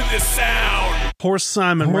 rap to this sound. Horse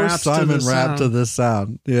Simon raps to this sound. to this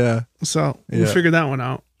sound. Yeah. So we Yeah. figured that one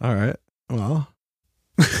out. All right. Well,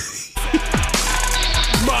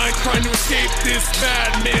 Mind trying to escape this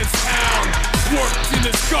madman's town. Worked in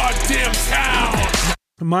this goddamn town.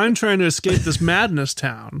 Mine trying to escape this madness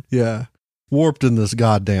town. yeah. Warped in this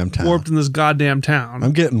goddamn town. Warped in this goddamn town.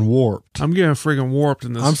 I'm getting warped. I'm getting friggin' warped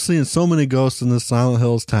in this. I'm seeing so many ghosts in this Silent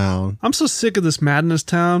Hills town. I'm so sick of this madness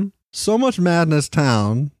town. So much madness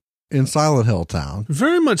town in Silent Hill town.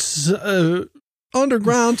 Very much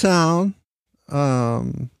Underground town.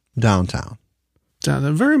 Downtown.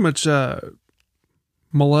 very much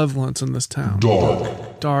malevolence in this town.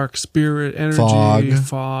 Dark spirit, energy,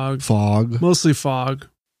 fog. Mostly fog.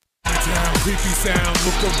 Down, creepy sound,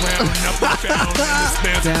 look around, nothing found in this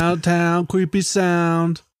man's Downtown, creepy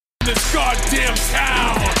sound. this goddamn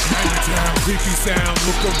town. Down, creepy sound,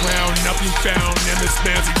 look around, nothing found in this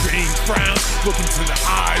man's green frowns. Look into the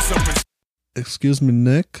eyes of his Excuse me,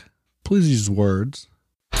 Nick. Please use words.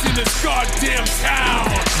 in this goddamn town.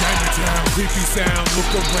 Down, creepy sound,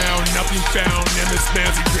 look around, nothing found in this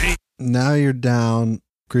man's green. Now you're down.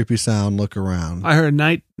 Creepy sound. Look around. I heard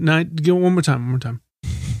night. Get it one more time.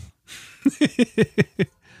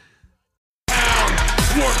 Town,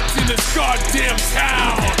 worked in this goddamn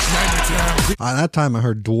town. That time I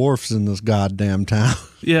heard dwarfs in this goddamn town.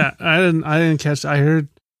 Yeah, I didn't catch. I heard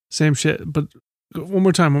same shit, but one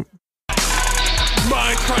more time. Mind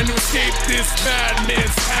trying to escape this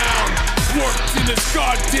madman's town. Worked in this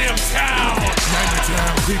goddamn town.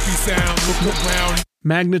 Down, creepy sound, look around.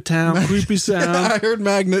 Magnet Town, creepy I sound. heard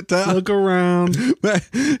Magnet Town. Look around.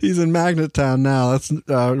 He's in Magnet Town now. That's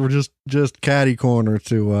we're just catty corner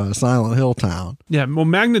to Silent Hill Town. Yeah, well,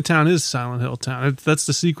 Magnet Town is Silent Hill Town. That's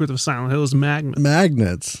the secret of Silent Hill is magnet.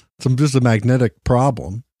 Magnets. It's just a magnetic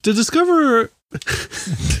problem. To discover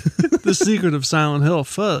the secret of Silent Hill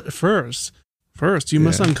first, you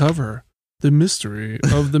must uncover the mystery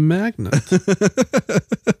of the magnet.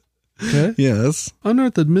 Okay? Yes.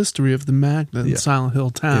 Unearth the mystery of the magnet in Yeah. Silent Hill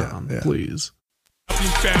Town, Yeah. please. Nothing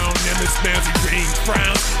found in this man's green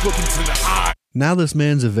frowns. Look into the eye. Now this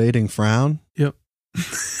man's evading frown. Yep.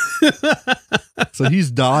 So he's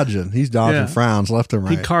dodging. He's dodging Yeah. frowns left and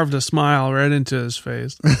right. He carved a smile right into his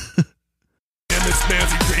face. In this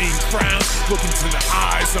man's green frowns. Look into the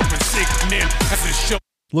eyes of a sick man as it shows.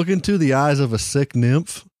 Look into the eyes of a sick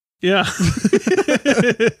nymph. Yeah.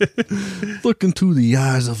 Look into the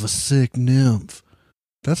eyes of a sick nymph.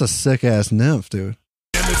 That's a sick ass nymph, dude.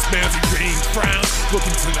 In this man's green frowns. Look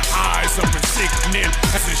into the eyes of a sick man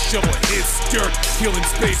as it shovel hits dirt. Healing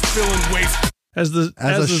space, filling waste. As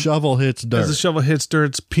a shovel hits dirt. As the shovel hits dirt,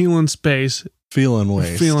 it's peeling space, Feeling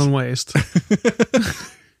waste. feeling waste. As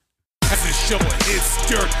a shovel hits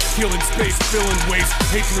dirt, healing space, filling waste.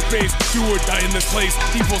 Hatred base, do or die in this place.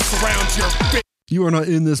 Evil surrounds your face. You are not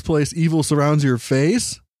in this place. Evil surrounds your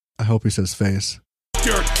face. I hope he says face.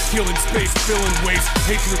 Dirt, healing space, filling waste.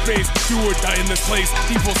 Hatred base, do or die in this place.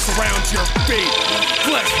 Evil surrounds your fate.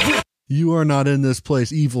 Flesh rip. You are not in this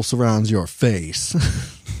place. Evil surrounds your face.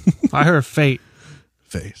 I heard fate,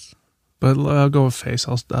 Face. but I'll go with face.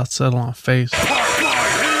 I'll settle on face.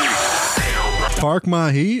 Park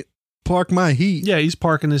my heat. Park my heat. Yeah, he's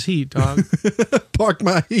parking his heat, dog. Park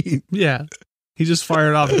my heat. Yeah. He just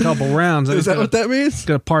fired off a couple rounds. Is that what that means? He's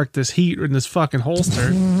gonna park this heat in this fucking holster.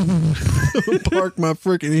 Park my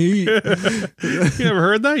freaking heat. You never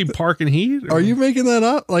heard that? You parking heat? Are you making that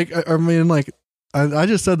up? Like, I mean, like, I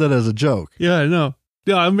just said that as a joke. Yeah, I know.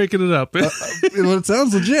 Yeah, I'm making it up. Well, it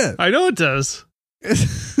sounds legit. I know it does.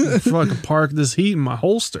 Fucking park this heat in my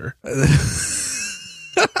holster.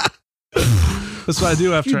 That's what I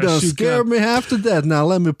do after You I done shoot scared gun. me half to death. Now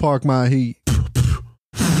let me park my heat.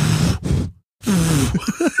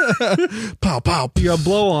 Pow, pow. You gotta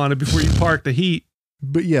blow on it before you park the heat.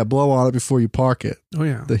 But yeah, blow on it before you park it. Oh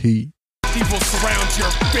yeah. The heat. Evil surrounds your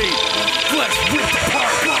fate. Flesh ripped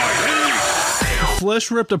apart by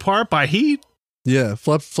Flesh ripped apart by heat? Yeah,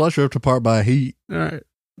 flesh ripped apart by heat. All right.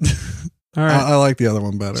 All right. I like the other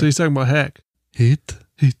one better. So he's talking about heck. Heat.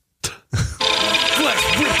 Heat.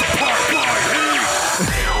 flesh ripped apart by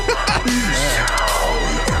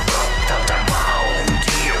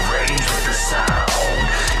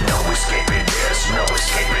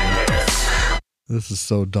This is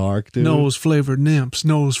so dark, dude. Nose flavored nymphs.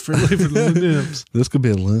 Nose flavored nymphs. This could be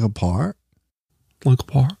a Linkin Park. Linkin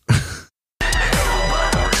Park.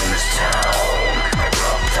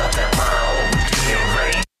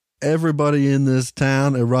 Everybody in this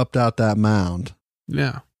town erupt out that mound.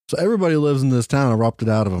 Yeah. So everybody who lives in this town erupted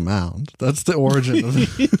out of a mound. That's the origin of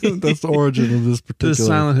that's the origin of this particular This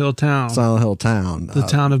Silent Hill town. Silent Hill town. The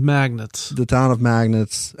town of magnets. The town of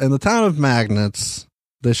magnets. And the town of magnets,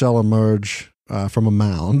 they shall emerge from a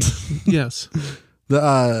mound. Yes.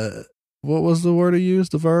 The what was the word he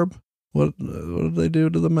used? The verb? What did they do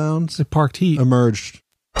to the mounds? They parked heat. Emerged.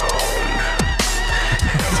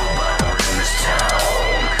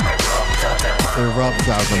 Erupts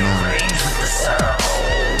out of the mound.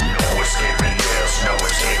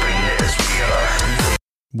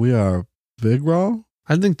 We are Big Raw?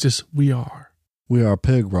 I think just we are. We are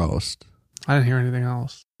Pig Roast. I didn't hear anything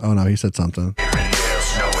else. Oh no, he said something.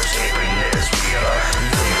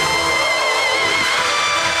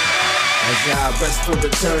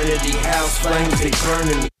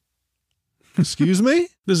 Excuse me?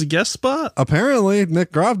 There's a guest spot? Apparently,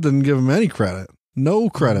 Nick Groff didn't give him any credit. No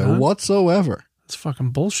credit whatsoever. That's fucking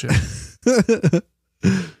bullshit. This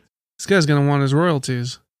guy's going to want his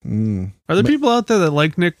royalties. Are there people out there that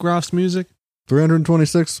like Nick Groff's music?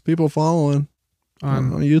 326 people following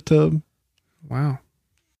on YouTube. Wow.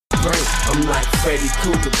 I'm like Freddy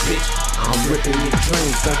Krueger, bitch. I'm ripping your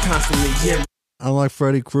dreams. I'm constantly I'm like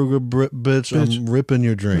Freddy Krueger, bitch. I'm ripping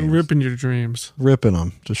your dreams. Ripping your dreams. Ripping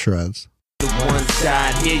them to shreds. The one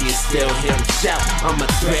side here, you still hear him shout. I'm a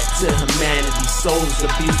threat to humanity. Souls of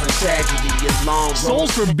beef and tragedy is long.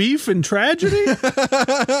 Souls for beef and tragedy?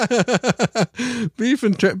 beef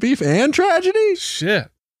and tragedy? Shit.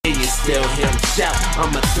 Here you still hear him shout.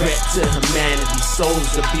 I'm a threat to humanity.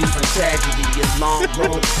 Souls of beef and tragedy is long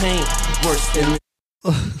road pain. Worse than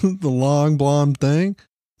the long blonde thing.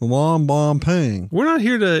 The long blonde pain. We're not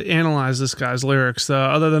here to analyze this guy's lyrics,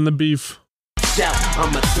 other than the beef. Shout,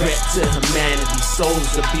 I'm a threat to humanity.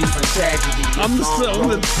 Souls of beef and tragedy.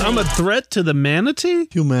 I'm a threat to the manatee?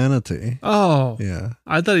 Humanity. Oh. Yeah.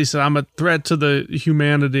 I thought he said I'm a threat to the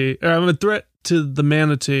humanity. Or I'm a threat to the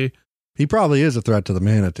manatee. He probably is a threat to the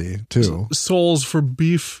manatee, too. Souls for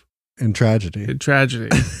beef. And tragedy. And tragedy.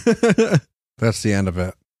 That's the end of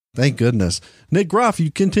it. Thank goodness. Nick Groff, you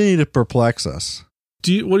continue to perplex us.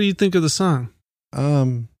 What do you think of the song?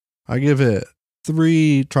 I give it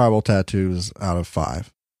 3 tribal tattoos out of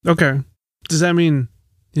 5. Okay. Does that mean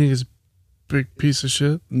you think it's a big piece of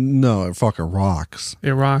shit? No, it fucking rocks.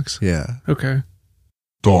 It rocks? Yeah. Okay.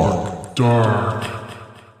 Dark.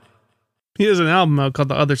 He has an album out called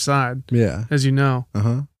The Other Side. Yeah. As you know.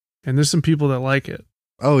 Uh-huh. And there's some people that like it.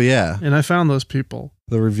 Oh, yeah. And I found those people.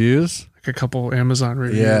 The reviews? Like a couple Amazon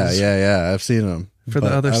reviews. Yeah. I've seen them. For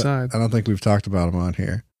The Other Side. I don't think we've talked about them on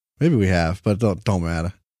here. Maybe we have, but don't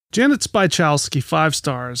matter. Janet Spychalski, 5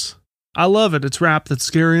 stars. I love it. It's rap that's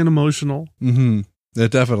scary and emotional. Mm-hmm.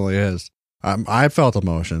 It definitely is. I felt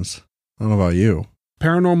emotions. I don't know about you.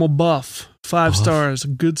 Paranormal Buff, 5 stars.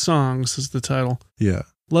 Good songs is the title. Yeah.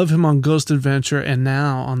 Love him on Ghost Adventure and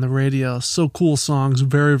now on the radio. So cool songs.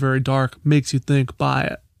 Very, very dark. Makes you think. Buy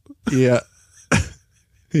it. Yeah.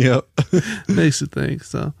 Yep. Makes you think.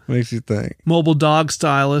 So makes you think. Mobile Dog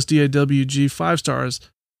Stylist, DAWG, 5 stars.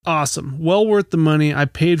 Awesome. Well worth the money. I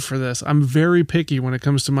paid for this. I'm very picky when it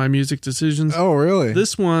comes to my music decisions. Oh, really?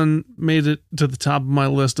 This one made it to the top of my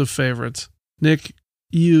list of favorites. Nick,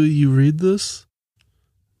 you read this?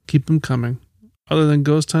 Keep them coming. Other than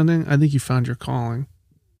ghost hunting, I think you found your calling.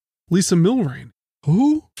 Lisa Milrain.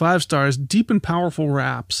 Who? 5 stars. Deep and powerful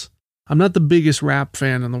raps. I'm not the biggest rap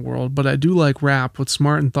fan in the world, but I do like rap with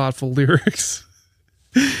smart and thoughtful lyrics.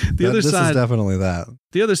 This is definitely that.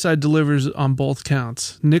 The Other Side delivers on both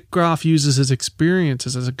counts. Nick Groff uses his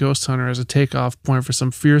experiences as a ghost hunter as a takeoff point for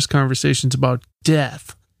some fierce conversations about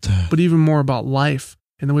death, but even more about life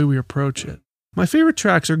and the way we approach it. My favorite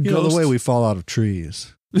tracks are the way we fall out of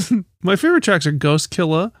trees. My favorite tracks are Ghost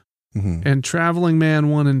Killer and Traveling Man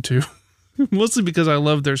 1 and 2. Mostly because I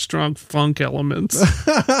love their strong funk elements.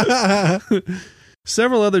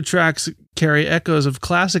 Several other tracks carry echoes of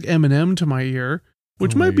classic Eminem to my ear,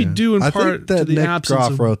 which might be due in part to the absence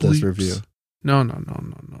Groff of wrote bleeps. this review. No.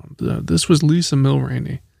 This was Lisa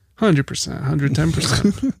Milrain. 100%,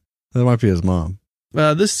 110%. That might be his mom.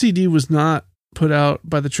 This CD was not put out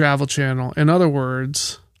by the Travel Channel. In other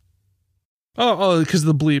words... Oh, because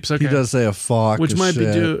of the bleeps. Okay. He does say a fuck. Which might be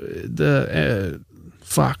due...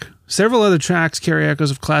 fuck. Several other tracks carry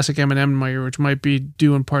echoes of classic Eminem in my ear, which might be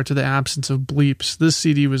due in part to the absence of bleeps. This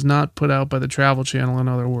CD was not put out by the Travel Channel, in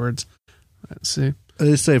other words. Let's see.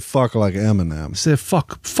 They say fuck like Eminem. Say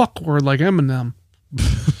fuck word like Eminem.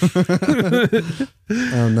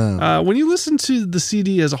 Oh no. When you listen to the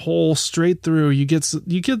CD as a whole, straight through, you get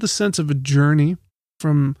the sense of a journey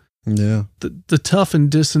from the tough and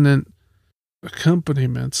dissonant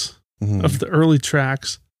accompaniments of the early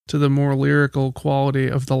tracks to the more lyrical quality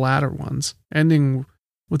of the latter ones, ending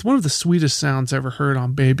with one of the sweetest sounds ever heard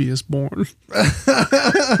on Baby Is Born.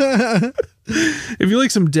 If you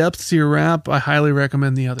like some depth to your rap, I highly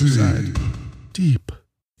recommend The Other Side. Deep.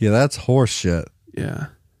 Yeah, that's horse shit. Yeah.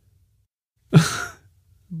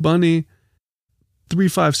 Bunny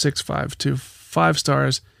 3565 to 5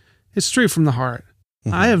 stars. It's straight from the heart.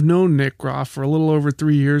 I have known Nick Groff for a little over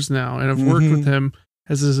 3 years now, and I've worked with him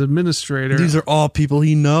as his administrator. These are all people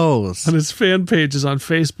he knows. On his fan pages on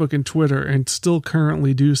Facebook and Twitter, and still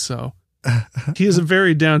currently do so. He is a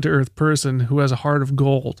very down-to-earth person who has a heart of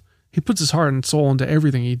gold. He puts his heart and soul into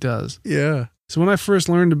everything he does. Yeah. So when I first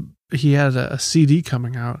learned he had a CD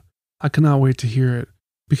coming out, I could not wait to hear it,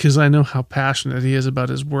 because I know how passionate he is about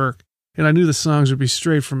his work, and I knew the songs would be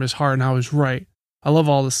straight from his heart, and I was right. I love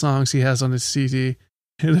all the songs he has on his CD,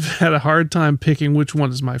 and I've had a hard time picking which one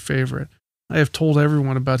is my favorite. I have told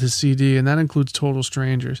everyone about his CD, and that includes total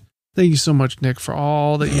strangers. Thank you so much, Nick, for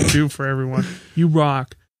all that you do for everyone. You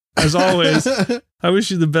rock. As always, I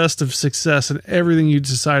wish you the best of success in everything you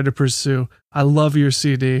decide to pursue. I love your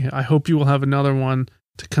CD. I hope you will have another one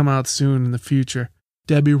to come out soon in the future.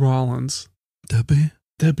 Debbie Rollins.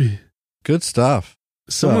 Debbie. Good stuff.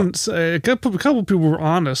 A couple people were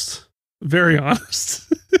honest. Very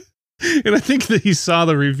honest. And I think that he saw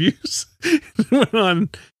the reviews and went on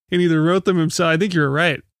and either wrote them himself. I think you're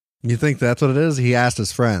right. You think that's what it is? He asked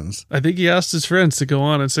his friends. I think he asked his friends to go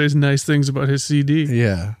on and say nice things about his CD.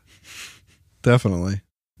 Yeah, definitely.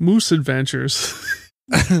 Moose Adventures.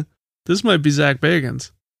 This might be Zach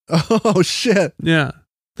Bagans. Oh, shit. Yeah.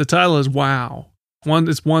 The title is Wow.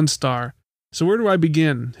 It's 1 star. So where do I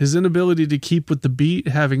begin? His inability to keep with the beat,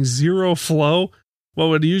 having zero flow, what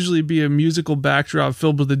would usually be a musical backdrop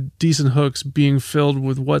filled with decent hooks being filled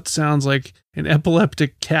with what sounds like an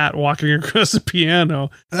epileptic cat walking across a piano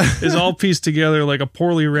is all pieced together like a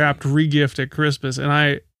poorly wrapped regift at Christmas, and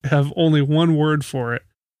I have only one word for it: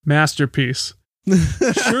 masterpiece.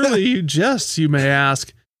 Surely you jest, you may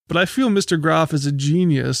ask, but I feel Mr. Groff is a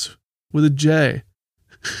genius with a J.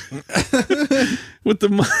 From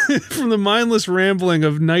the mindless rambling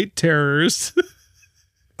of Night Terrors.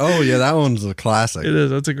 Oh, yeah, that one's a classic. It is.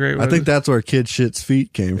 That's a great one. I think that's where Kid Shit's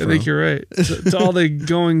feet came from. I think you're right. To all the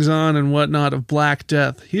goings on and whatnot of Black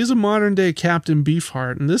Death. He is a modern day Captain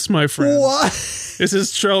Beefheart, and this, my friend, is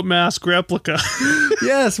his Trout Mask replica.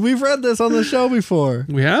 Yes, we've read this on the show before.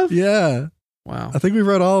 We have? Yeah. Wow. I think we've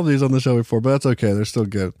read all of these on the show before, but that's okay. They're still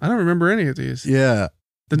good. I don't remember any of these. Yeah.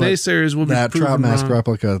 The naysayers will be that proven Trout Mask wrong.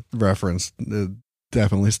 replica reference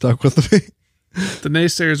definitely stuck with me. The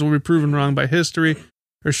naysayers will be proven wrong by history,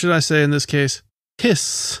 or should I say, in this case,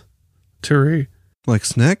 history. Like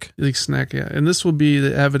Snick? Like Snick, yeah. And this will be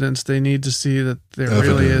the evidence they need to see that there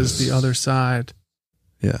really is the other side.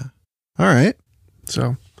 Yeah. All right.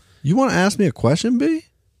 So, you want to ask me a question, B?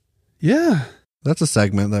 Yeah. That's a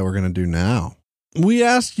segment that we're going to do now. We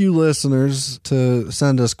asked you listeners to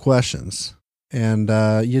send us questions, and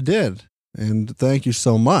you did. And thank you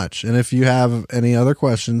so much. And if you have any other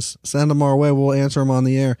questions, send them our way. We'll answer them on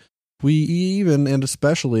the air. We even and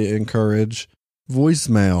especially encourage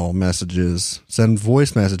voicemail messages. Send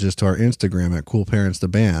voice messages to our Instagram at Cool Parents the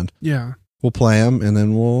Band. Yeah. We'll play them, and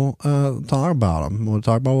then we'll talk about them. We'll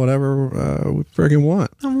talk about whatever we freaking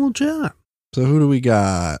want. And we'll chat. So who do we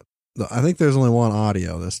got? I think there's only one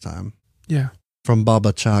audio this time. Yeah. From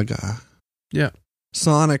Baba Chaga. Yeah.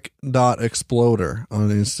 Sonic.exploder on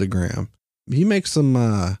Instagram. He makes some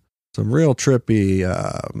real trippy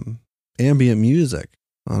ambient music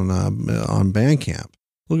on Bandcamp.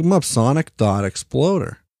 Look him up,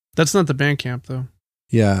 Sonic.exploder. That's not the Bandcamp, though.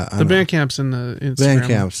 Yeah. The Bandcamp's in the Instagram.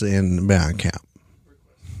 Bandcamp's in Bandcamp.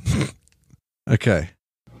 Okay.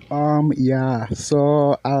 Yeah,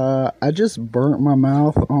 so I just burnt my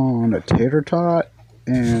mouth on a tater tot,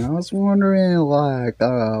 and I was wondering, like,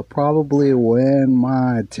 probably when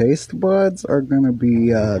my taste buds are gonna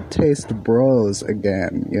be taste bros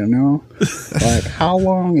again, you know? Like, how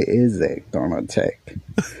long is it gonna take?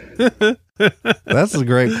 That's a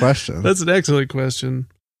great question. That's an excellent question.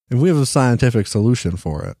 And we have a scientific solution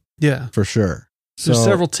for it. Yeah. For sure. There's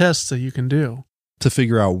several tests that you can do. To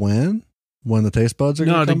figure out when the taste buds are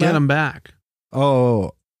going to come back? No, to get them back.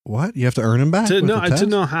 Oh, what? You have to earn them back? To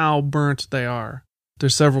know how burnt they are.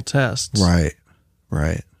 There's several tests. Right.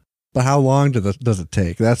 But how long does it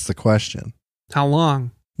take? That's the question. How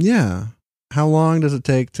long? Yeah. How long does it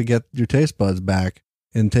take to get your taste buds back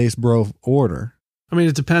in taste bro order? I mean,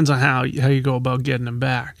 it depends on how you go about getting them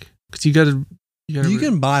back. Because You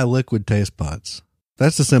can buy liquid taste buds.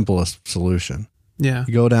 That's the simplest solution. Yeah.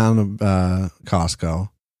 You go down to Costco,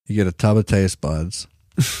 you get a tub of taste buds,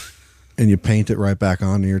 and you paint it right back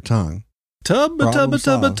onto your tongue. Tubba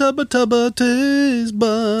taste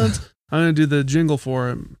buds. I'm going to do the jingle for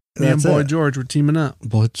it. Me and Boy George were teaming up.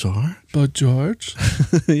 Boy George? Boy George?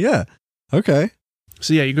 Yeah. Okay.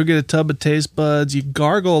 So yeah, you go get a tub of taste buds. You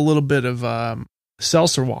gargle a little bit of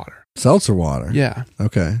seltzer water. Seltzer water? Yeah.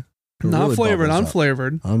 Okay. Not really flavored, bubbles up.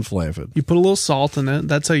 unflavored. Unflavored. You put a little salt in it.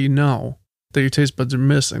 That's how you know that your taste buds are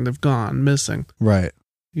missing. They've gone missing. Right.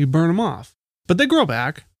 You burn them off. But they grow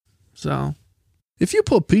back. So. If you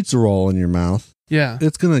put pizza roll in your mouth, Yeah.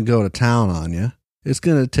 it's going to go to town on you. It's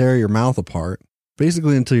going to tear your mouth apart,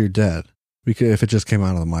 basically until you're dead, because if it just came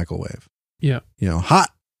out of the microwave. Yeah. You know, hot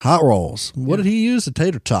rolls. What did he use? A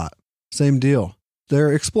tater tot. Same deal.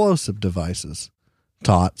 They're explosive devices.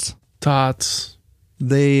 Tots.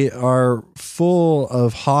 They are full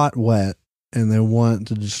of hot wet, and they want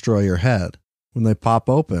to destroy your head. When they pop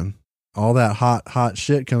open, all that hot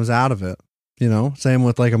shit comes out of it. You know, same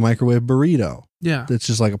with like a microwave burrito. Yeah. It's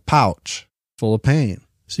just like a pouch full of pain.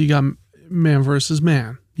 So you got man versus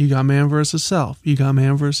man. You got man versus self. You got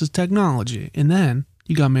man versus technology. And then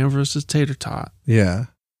you got man versus tater tot. Yeah.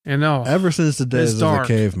 And ever since the days of the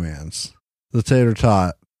cavemans, the tater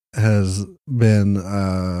tot has been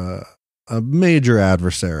a major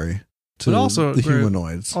adversary to the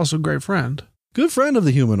humanoids. Also a great friend. Good friend of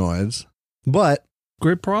the humanoids, but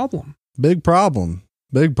great problem. Big problem.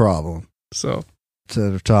 So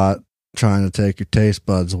tater tot trying to take your taste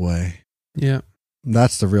buds away. Yeah.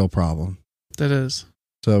 That's the real problem. That is.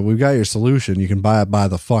 So we've got your solution. You can buy it by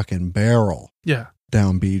the fucking barrel. Yeah.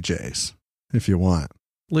 Down BJ's if you want.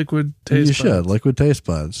 Liquid taste buds. You should. Liquid taste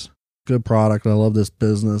buds. Good product. I love this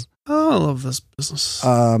business. Oh, I love this business.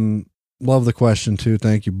 Love the question too.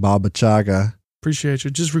 Thank you, Baba Chaga. Appreciate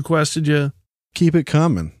you. Just requested you. Keep it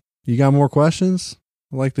coming. You got more questions?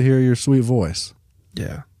 I'd like to hear your sweet voice.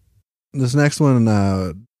 Yeah. This next one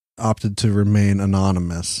opted to remain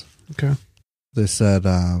anonymous. Okay. They said,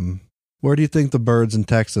 where do you think the birds in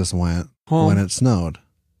Texas went when it snowed?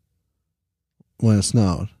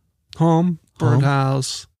 Home.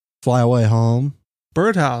 Birdhouse. Fly Away Home.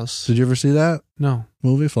 Birdhouse. Did you ever see that? No.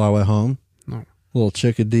 Movie, Fly Away Home? No. Little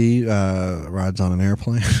chickadee rides on an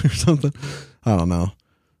airplane or something. I don't know.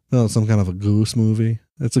 No, it's some kind of a goose movie.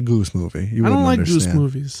 It's a goose movie. I don't like goose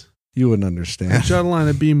movies. You wouldn't understand. Draw the line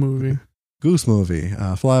at B movie. Goose movie.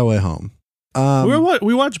 Fly Away Home.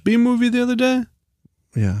 We watched B movie the other day.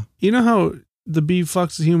 Yeah. You know how the bee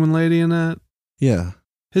fucks a human lady in that? Yeah.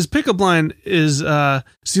 His pickup line is, "So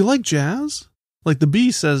you like jazz?" Like the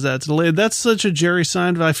bee says that to the lady. That's such a Jerry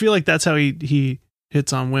Seinfeld. I feel like that's how he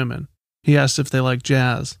hits on women. He asks if they like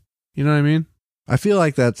jazz. You know what I mean? I feel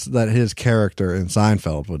like that his character in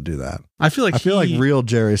Seinfeld would do that. I feel like real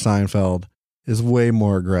Jerry Seinfeld is way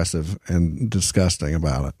more aggressive and disgusting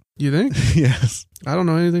about it. You think? Yes. I don't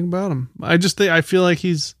know anything about him. I feel like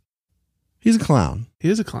he's a clown. He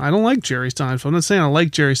is a clown. I don't like Jerry Seinfeld. I'm not saying I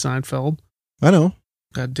like Jerry Seinfeld. I know.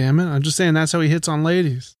 God damn it. I'm just saying that's how he hits on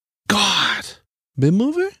ladies. God. Big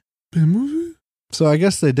movie? So I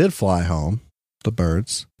guess they did fly home, the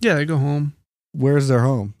birds. Yeah, they go home. Where's their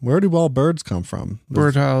home? Where do all birds come from?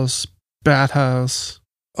 Birdhouse, bat house.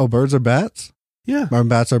 Oh, birds are bats? Yeah.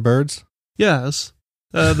 Bats are birds? Yes.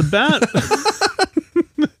 The bat.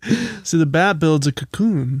 See, the bat builds a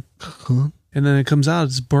cocoon. And then it comes out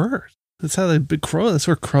as a bird. That's how that's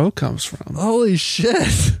where crow comes from. Holy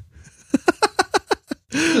shit.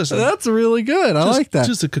 That's really good. I like that.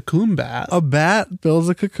 Just a cocoon bat. A bat builds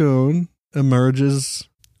a cocoon, emerges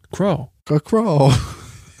crow. A crow.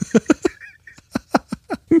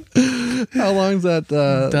 How long's that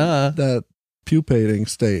that pupating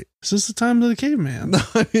state? Since the time of the caveman. No,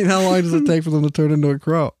 I mean, how long does it take for them to turn into a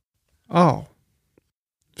crow? Oh,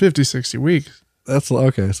 50, 60 weeks. That's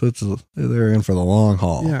okay. So they're in for the long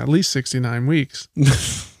haul. Yeah, at least 69 weeks.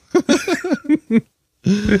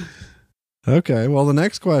 Okay. Well, the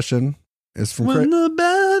next question is from when the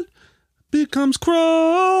bat becomes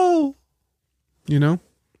crow. You know?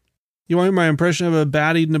 You want my impression of a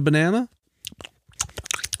bat eating a banana?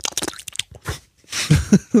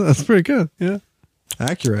 That's pretty good. Yeah.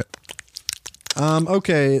 Accurate.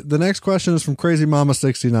 Okay. The next question is from Crazy Mama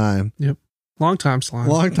 69. Yep. Long time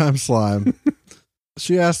slime.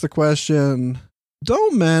 She asked the question,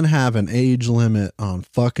 don't men have an age limit on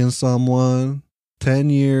fucking someone? 10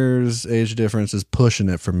 years age difference is pushing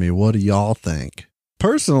it for me. What do y'all think?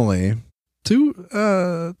 Personally,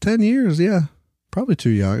 10 years, yeah. Probably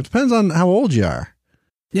too young. It depends on how old you are.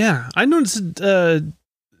 Yeah, I noticed. I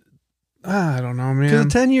don't know, Because man. a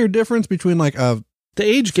 10-year difference between like a The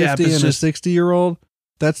age gap 50 is and just a 60-year-old,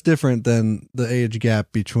 that's different than the age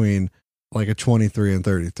gap between like a 23 and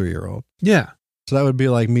 33-year-old. yeah. So that would be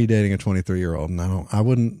like me dating a 23-year-old, and I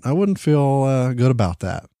wouldn't feel good about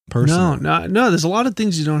that personally. No. There's a lot of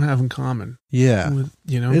things you don't have in common. Yeah, With,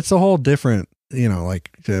 it's a whole different, like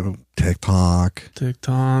TikTok.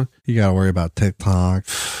 TikTok, You got to worry about TikTok.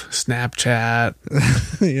 Snapchat.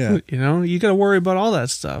 Yeah, You got to worry about all that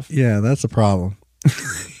stuff. yeah, that's a problem.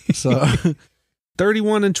 So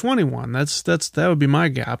 31 and 21. That would be my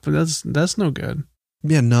gap. But that's no good.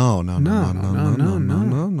 yeah, no.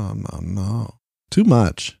 Too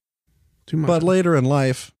much. Too much. But later in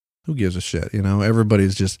life, who gives a shit?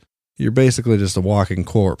 You're basically just a walking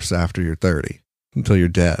corpse after you're 30 until you're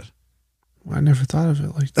dead. I never thought of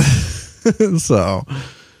it like that. So,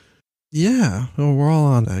 yeah, well, we're all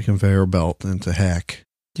on that conveyor belt into heck.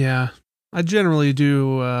 Yeah, I generally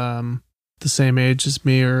do the same age as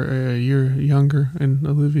me or a year younger in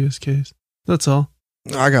Olivia's case. That's all.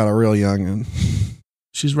 I got a real young and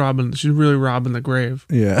She's really robbing the grave.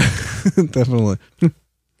 yeah, definitely.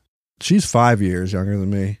 She's 5 years younger than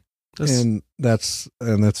me, and that's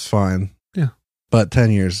fine. Yeah, but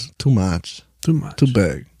 10 years too much, too much, too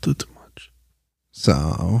big, too much.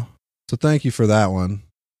 So thank you for that one,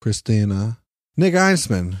 Christina. Nick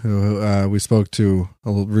Einsman, who we spoke to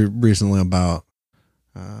a little recently about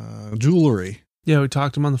jewelry. Yeah, we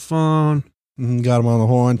talked to him on the phone. Got him on the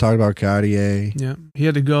horn, talked about Cartier. Yeah, he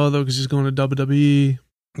had to go though because he's going to WWE.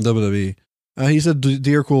 He said,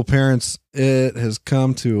 "Dear cool parents, it has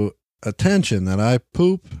come to attention that I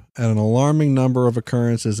poop at an alarming number of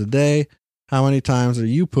occurrences a day. How many times are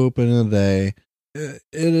you pooping in a day? It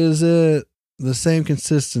is the same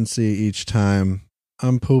consistency each time.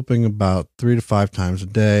 I'm pooping about 3 to 5 times a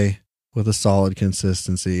day with a solid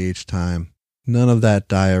consistency each time. None of that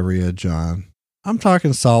diarrhea, John. I'm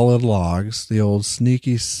talking solid logs, the old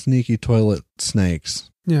sneaky toilet snakes.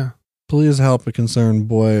 Yeah. Please help a concerned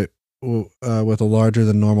boy with a larger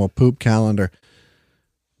than normal poop calendar."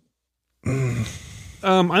 I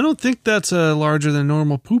don't think that's a larger than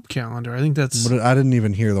normal poop calendar. I think that's. But I didn't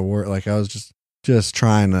even hear the word. Like I was just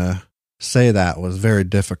trying to say that was very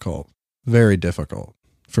difficult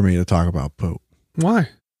for me to talk about poop. Why?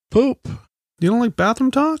 Poop. You don't like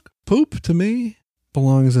bathroom talk? Poop to me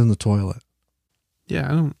belongs in the toilet. Yeah, I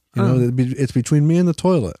don't. It's between me and the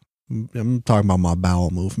toilet. I'm talking about my bowel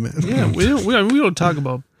movement. Yeah, we don't talk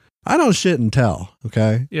about. I don't shit and tell.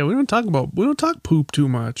 Okay. Yeah, we don't talk poop too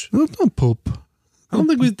much. No, it's not poop. I don't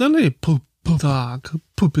think we've done any poopy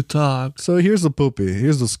talk. So here's the poopy.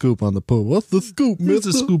 Here's the scoop on the poop. What's the scoop, Here's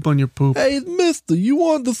mister? the scoop on your poop. Hey, mister, you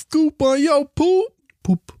want the scoop on your poop?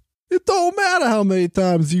 Poop. It don't matter how many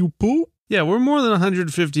times you poop. Yeah, we're more than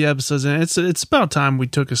 150 episodes in. It's about time we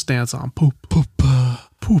took a stance on poop.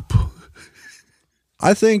 Poop.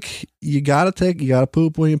 I think you gotta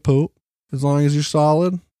poop when you poop. As long as you're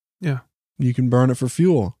solid. Yeah. You can burn it for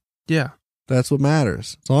fuel. Yeah. That's what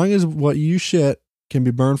matters. As long as what you shit can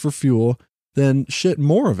be burned for fuel, then shit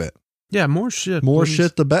more of it. Yeah, more shit. More please.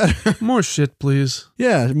 shit the better. More shit, please.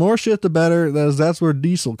 Yeah, more shit the better. That's where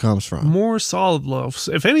diesel comes from. More solid loaves.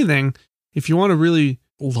 If anything, if you want to really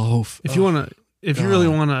loaf. If you really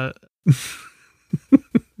want to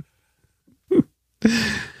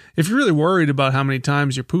if you're really worried about how many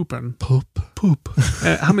times you're pooping,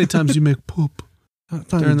 how many times you make poop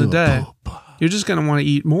during the day, you're just going to want to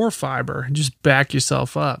eat more fiber and just back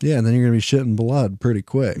yourself up. Yeah, and then you're going to be shitting blood pretty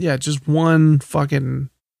quick. Yeah, just one fucking,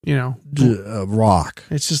 rock.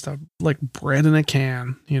 It's just like bread in a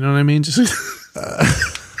can. You know what I mean? Just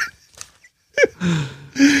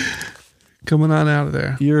coming on out of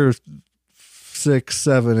there. You're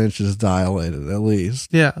 6-7 inches dilated at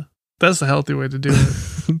least. Yeah. That's the healthy way to do it.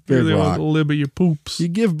 Big you really rock. want to limit your poops. You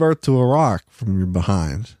give birth to a rock from your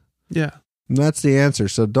behind. Yeah. And that's the answer.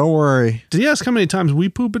 So don't worry. Did he ask how many times we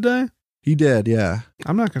poop a day? He did, yeah.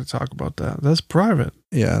 I'm not going to talk about that. That's private.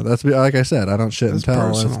 Yeah, that's like I said. I don't shit That's and tell.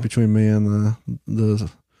 personal. That's between me and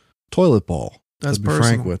the toilet bowl. That's to be personal.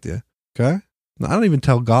 frank with you. Okay? I don't even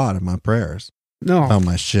tell God in my prayers No. about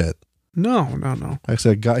my shit. No. I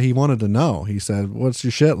said, God. He wanted to know. He said, "What's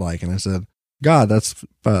your shit like?" And I said, "God, that's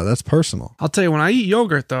personal." I'll tell you, when I eat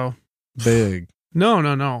yogurt, though. Big.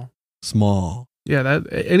 No. Small. Yeah, that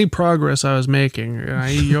any progress I was making, and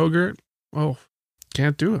I eat yogurt,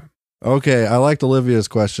 can't do it. Okay, I liked Olivia's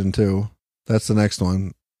question too. That's the next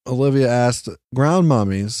one. Olivia asked, ground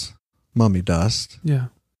mummy dust Yeah.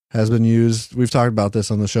 has been used. We've talked about this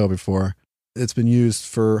on the show before. It's been used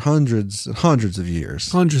for hundreds and hundreds of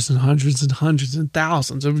years. Hundreds and hundreds and hundreds and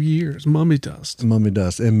thousands of years. Mummy dust. Mummy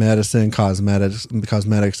dust in medicine,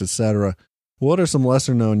 cosmetics, etc. What are some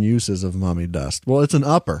lesser known uses of mummy dust? Well, it's an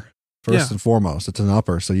upper. First and foremost, it's an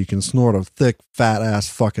upper, so you can snort a thick, fat ass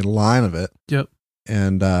fucking line of it. Yep.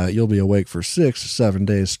 And you'll be awake for 6 or 7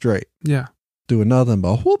 days straight. Yeah. Doing nothing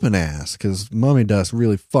but whooping ass because mummy dust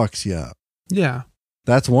really fucks you up. Yeah.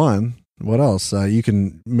 That's one. What else? You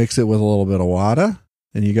can mix it with a little bit of water,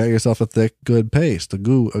 and you got yourself a thick, good paste, a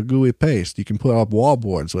gooey paste. You can put up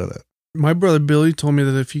wallboards with it. My brother Billy told me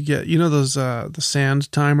that if you get, those the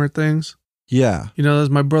sand timer things. Yeah.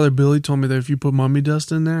 My brother Billy told me that if you put mummy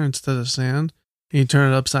dust in there instead of sand, and you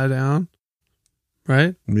turn it upside down,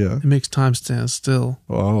 right? Yeah. It makes time stand still.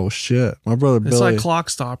 Oh shit! My brother Billy. It's like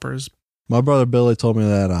clock stoppers. My brother Billy told me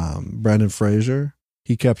that Brendan Fraser,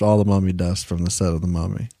 he kept all the mummy dust from the set of The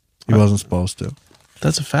Mummy. He wasn't supposed to.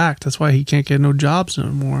 That's a fact. That's why he can't get no jobs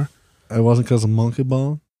anymore. It wasn't because of Monkey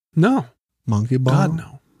Bone? No. Monkey Bone? God,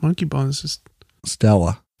 no. Monkey Bone is just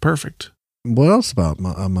Stella. perfect. What else about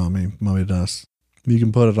mummy dust? You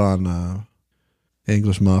can put it on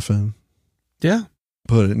English muffin. Yeah.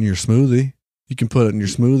 Put it in your smoothie. You can put it in your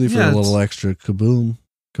smoothie for a little extra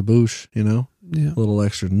kaboosh, Yeah. A little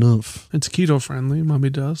extra noomph. It's keto friendly, mummy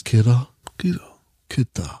dust. Keto.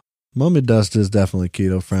 Keto. Mummy dust is definitely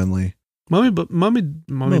keto friendly. Mummy bust. Mummy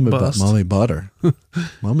butter.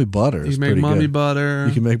 Mummy butter is You make pretty mummy good. butter.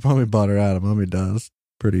 You can make mummy butter out of mummy dust.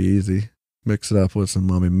 Pretty easy. Mix it up with some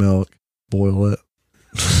mummy milk. Boil it.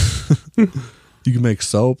 You can make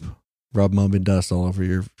soap. Rub mummy dust all over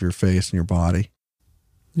your face and your body.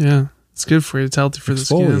 Yeah. It's good for you. It's healthy for the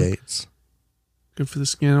skin. Exfoliates. Good for the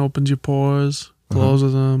skin. Opens your pores.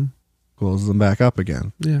 Closes them. Closes them back up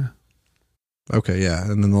again. Yeah. Okay, yeah.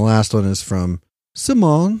 And then the last one is from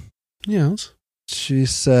Simone. Yes. She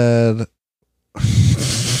said,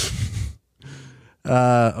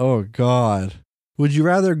 oh God. Would you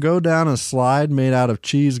rather go down a slide made out of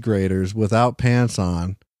cheese graters without pants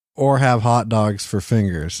on or have hot dogs for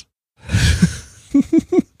fingers?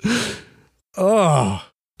 Oh.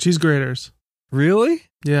 Cheese graters. Really?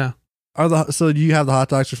 Yeah. So do you have the hot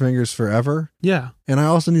dogs for fingers forever? Yeah. And I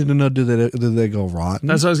also need to know, do they go rotten?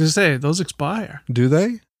 That's what I was going to say. Those expire. Do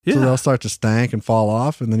they? Yeah. So they'll start to stank and fall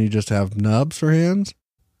off, and then you just have nubs for hands?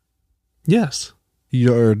 Yes.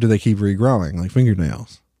 Or do they keep regrowing, like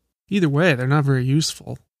fingernails? Either way, they're not very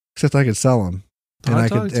useful. Except I could sell them. And Hot I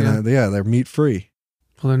dogs, could, they're meat free.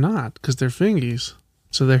 Well, they're not, because they're fingies.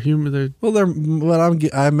 So they're human.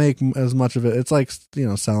 I make as much of it. It's like,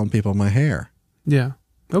 selling people my hair. Yeah.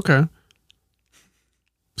 Okay.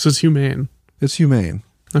 So it's humane. It's humane.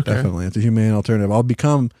 Okay. Definitely. It's a humane alternative. I'll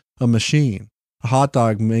become a machine, a hot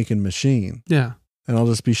dog making machine. Yeah. And I'll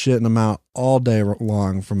just be shitting them out all day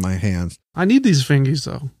long from my hands. I need these fingies,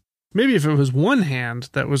 though. Maybe if it was one hand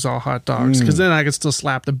that was all hot dogs, because then I could still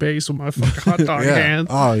slap the base with my fucking hot dog hand.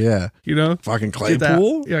 Oh, yeah. Fucking Fucking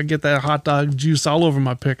Claypool? Get that hot dog juice all over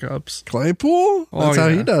my pickups. Claypool? That's how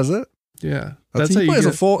he does it. Yeah. That's how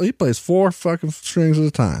he plays 4 fucking strings at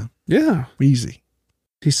a time. Yeah. Easy.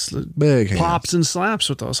 He Big hands. pops and slaps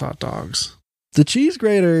with those hot dogs. The cheese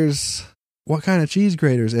graters, what kind of cheese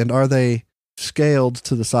graters? And are they scaled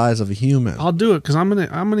to the size of a human? I'll do it because I'm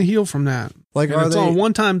gonna heal from that. Like, and it's all a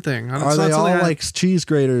one-time thing. Are they all like cheese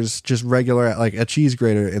graters, just regular, like a cheese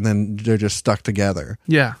grater, and then they're just stuck together?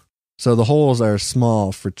 Yeah. So the holes are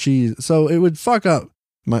small for cheese. So it would fuck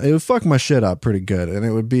my shit up pretty good, and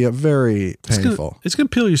it would be a very painful. It's gonna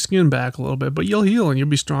peel your skin back a little bit, but you'll heal and you'll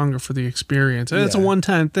be stronger for the experience. And it's a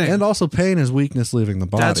one-time thing. And also, pain is weakness leaving the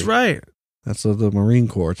body. That's right. That's what the Marine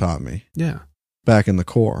Corps taught me. Yeah. Back in the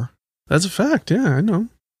Corps. That's a fact. Yeah, I know.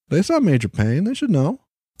 They saw Major Pain. They should know.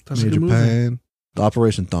 That's Major a good movie. Pain. The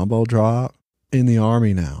Operation Dumbo Drop. In the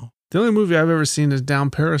Army now. The only movie I've ever seen is Down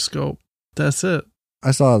Periscope. That's it.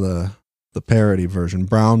 I saw the parody version,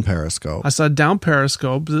 Brown Periscope. I saw Down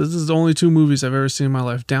Periscope. This is the only 2 movies I've ever seen in my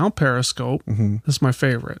life. Down Periscope. Mm-hmm. That's my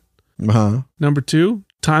favorite. Uh-huh. Number 2,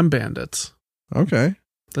 Time Bandits. Okay.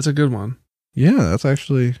 That's a good one. Yeah,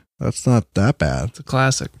 that's not that bad It's a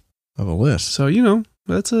classic. of a list. So,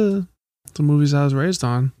 that's the movies I was raised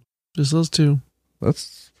on. Just those 2.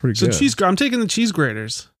 That's pretty So good. I'm taking the cheese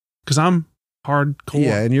graters because I'm hardcore.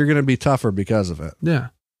 Yeah, and you're going to be tougher because of it. Yeah,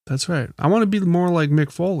 that's right. I want to be more like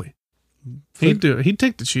Mick Foley. He'd do it. He'd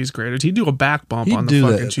take the cheese graters. He'd do a back bump on the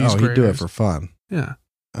fucking cheese graters. He'd do it for fun. Yeah.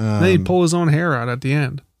 Then he'd pull his own hair out at the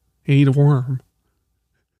end. He'd eat a worm.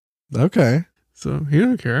 Okay. So he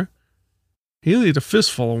don't care. He'll eat a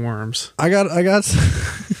fistful of worms. I got some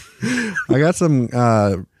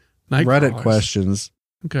Reddit questions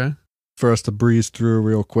Okay. for us to breeze through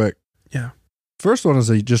real quick. Yeah. First one is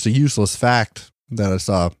just a useless fact that I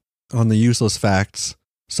saw on the Useless Facts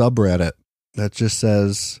subreddit that just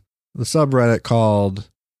says the subreddit called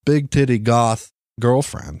Big Titty Goth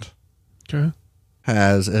Girlfriend Okay.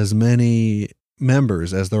 has as many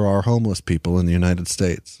members as there are homeless people in the United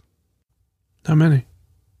States. How many?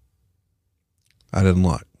 I didn't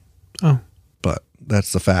look, Oh. but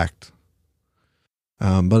that's the fact.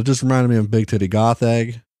 But it just reminded me of Big Titty Goth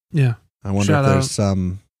Egg. Yeah. I wonder Shout if there's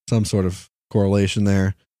out. some sort of correlation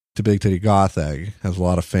there to Big Titty Goth Egg. Has a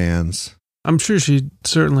lot of fans. I'm sure she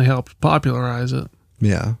certainly helped popularize it.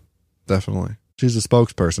 Yeah, definitely. She's a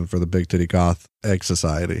spokesperson for the Big Titty Goth Egg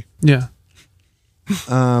Society. Yeah.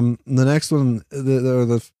 The next one,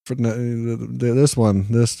 this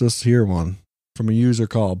one from a user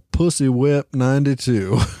called Pussy Whip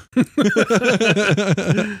 92.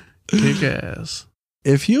 Kick ass.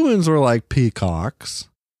 If humans were like peacocks,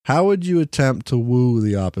 how would you attempt to woo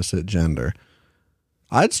the opposite gender?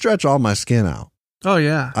 I'd stretch all my skin out. Oh,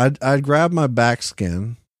 yeah. I'd grab my back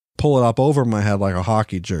skin, pull it up over my head like a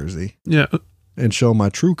hockey jersey, Yeah. and show my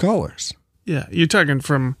true colors. Yeah. You're talking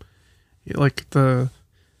from like the,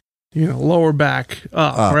 lower back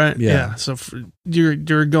up, right? yeah. So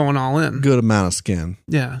you're going all in. Good amount of skin.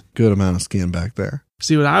 Yeah. Good amount of skin back there.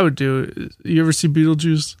 See, what I would do, you ever see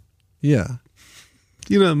Beetlejuice? Yeah.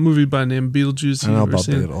 You know, a movie by the name Beetlejuice. I know You ever about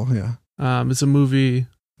seen it? Beetle, yeah. It's a movie.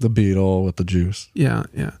 The beetle with the juice. Yeah,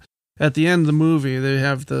 yeah. At the end of the movie, they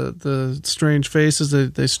have the strange faces.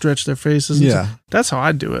 They stretch their faces. And Yeah. stuff. That's how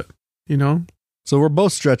I do it. So we're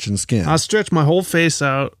both stretching skin. I'll stretch my whole face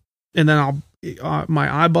out, and then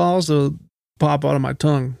my eyeballs will pop out of my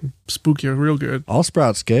tongue, spook you real good. I'll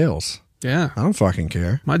sprout scales. Yeah, I don't fucking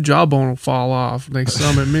care. my jawbone will fall off. They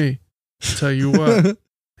summon me. Tell you what,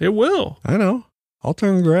 it will. I know. I'll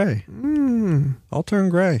turn gray. Mm. I'll turn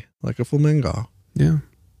gray like a flamingo. Yeah.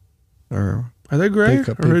 Or Are they gray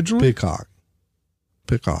originally? peacock.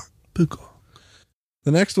 Peacock.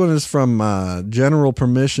 The next one is from General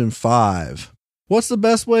Permission 5. What's the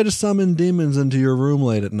best way to summon demons into your room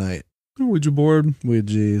late at night? Ouija board.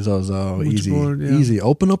 Ouija, Zozo, Ouija easy. board, yeah. Easy.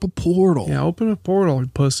 Open up a portal. Yeah, open a portal, you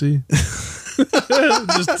pussy.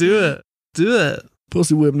 Just do it. Do it.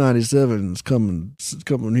 Pussy Whip 97 is coming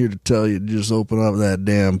here to tell you to just open up that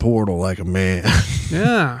damn portal like a man.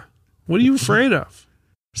 Yeah. What are you afraid of?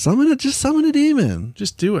 Just summon a demon.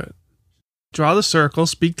 Just do it. Draw the circle,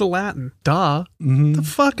 speak the Latin. Duh. Mm-hmm. The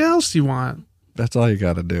fuck else do you want? That's all you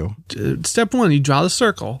got to do. Step 1, you draw the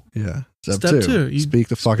circle. Yeah. Step 2, you speak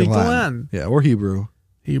the fucking speak the Latin. Latin. Yeah, or Hebrew.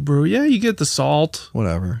 Hebrew. Yeah, you get the salt.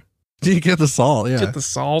 Whatever. You get the salt, yeah. Get the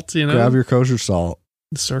salt, Grab your kosher salt.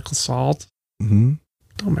 the circle salt. Mm-hmm.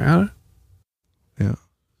 Don't matter. Yeah.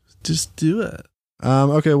 Just do it.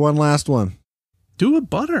 Okay, one last one. Do it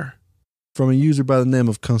butter. From a user by the name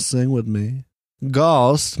of Come Sing With Me.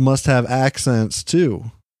 Ghosts must have accents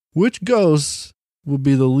too. Which ghosts would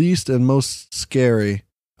be the least and most scary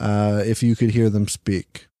if you could hear them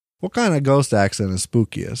speak? What kind of ghost accent is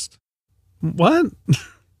spookiest? What?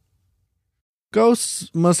 Ghosts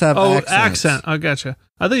must have accents. accent. I gotcha.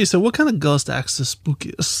 I thought you said, what kind of ghost acts the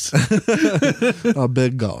spookiest? A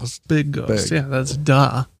big ghost. Big ghost. Big. Yeah, that's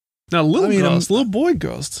duh. Now, little ghost, little boy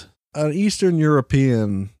ghost. An Eastern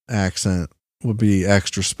European accent would be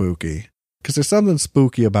extra spooky. Because there's something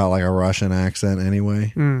spooky about like a Russian accent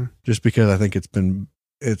anyway. Mm. Just because I think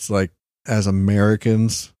it's like as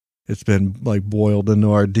Americans, it's been like boiled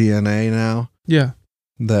into our DNA now. Yeah.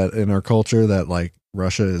 That in our culture that like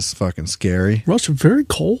Russia is fucking scary. Russia, very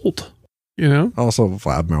cold. Also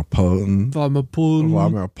Vladimir Putin. Vladimir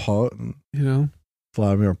Putin.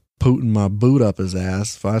 Vladimir Putin my boot up his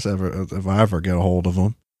ass if I ever get a hold of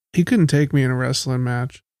him. He couldn't take me in a wrestling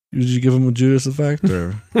match. Did you give him a Judas effect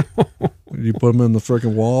or did you put him in the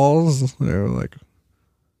freaking walls? They were like,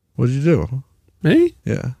 what'd you do? Me?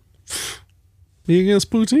 Yeah. Me against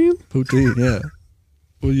Putin? Putin, yeah.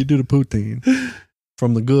 What did you do to Putin?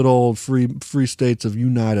 From the good old free states of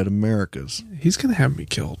United Americas. He's going to have me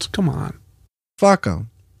killed. Come on. Fuck him.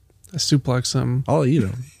 I suplex him. I'll eat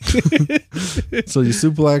him. So you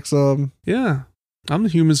suplex him? Yeah. I'm the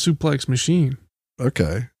human suplex machine.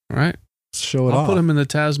 Okay. All right. Show it I'll off. put him in the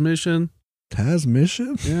Taz mission. Taz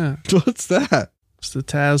mission? Yeah. What's that? It's the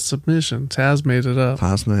Taz submission. Taz made it up.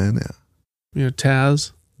 Tazman, yeah. You know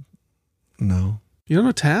Taz? No. You don't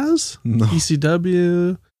know Taz? No.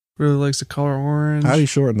 ECW. Really likes the color orange. How do you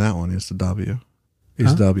shorten that one? It's the W. East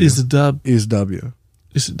Huh? W. East the dub. East W.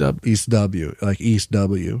 East the dub. East W. Like East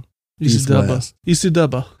W. East the dubba. West. East the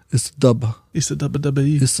dubba. It's the dubba. East the dubba dubba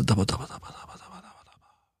E. It's the dubba dubba dubba dubba dubba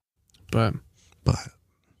dubba.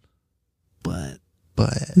 But.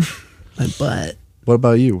 But My butt. what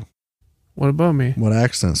about you? What about me? What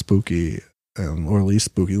accent spooky or least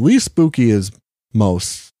spooky? Least spooky is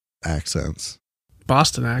most accents.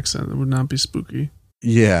 Boston accent. It would not be spooky.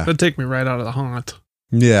 Yeah. That'd take me right out of the haunt.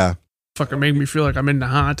 Yeah. Fucking make me feel like I'm in the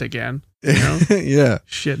haunt again. You know? Yeah.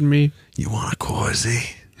 Shitting me. You want a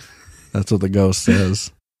cozy? That's what the ghost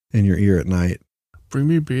says in your ear at night. Bring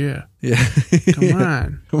me beer. Yeah. Come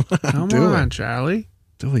on. Come do on, it. Charlie.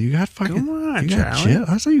 Do it. You got fucking. Come on, you got Charlie. chip?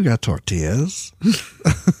 I saw you got tortillas.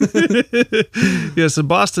 Yeah, so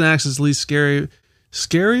Boston accent's least scary.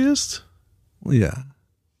 Scariest? Yeah.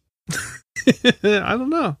 I don't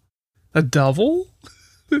know. A devil?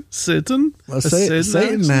 Satan? Well, A Satan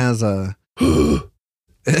Satan accent? has a.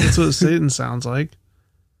 That's what Satan sounds like.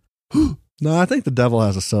 No, I think the devil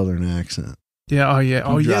has a southern accent. Yeah, oh yeah.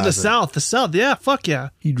 Oh yeah, the drives it? South. The South. Yeah, fuck yeah.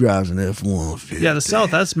 He drives an F-150. Yeah, the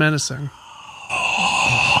South, that's menacing.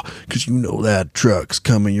 Because you know that truck's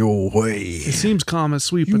coming your way. It seems calm and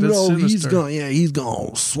sweet, You but it's know sinister. he's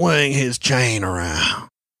gonna swing his chain around.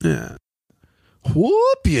 Yeah.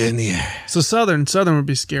 Whoop you in the ass. So Southern would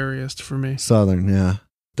be scariest for me. Southern, yeah.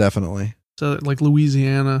 Definitely. So like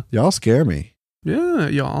Louisiana. Y'all scare me. Yeah,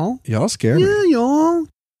 y'all. Y'all scare me. Yeah, y'all.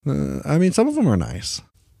 I mean, some of them are nice.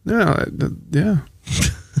 Yeah, yeah.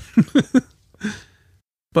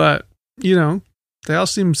 But, you know, they all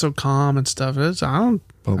seem so calm and stuff. But I don't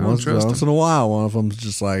once trust in a while, one of them's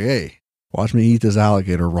just like, hey, watch me eat this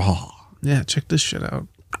alligator raw. Yeah, check this shit out.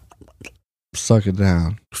 Suck it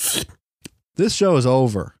down. This show is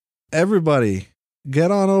over. Everybody, get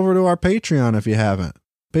on over to our Patreon if you haven't.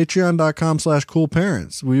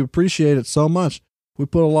 Patreon.com/coolparents. We appreciate it so much. We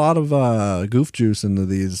put a lot of goof juice into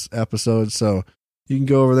these episodes, so you can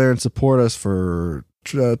go over there and support us for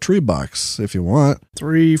 $3 if you want.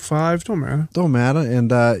 3, 5, don't matter. Don't matter.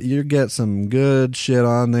 And you get some good shit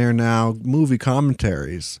on there now. Movie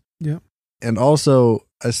commentaries. Yep. And also,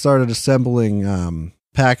 I started assembling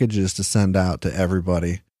packages to send out to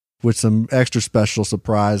everybody with some extra special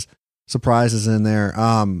surprises in there.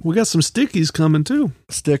 We got some stickies coming too.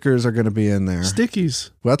 Stickers are going to be in there. Stickies.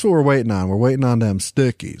 Well, that's what we're waiting on. We're waiting on them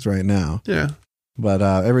stickies right now. Yeah. But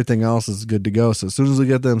everything else is good to go. So as soon as we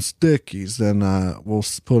get them stickies, then we'll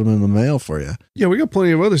put them in the mail for you. Yeah, we got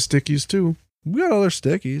plenty of other stickies too. We got other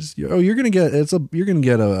stickies. You're gonna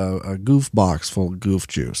get a goof box full of goof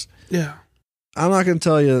juice. Yeah. I'm not gonna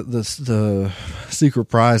tell you the secret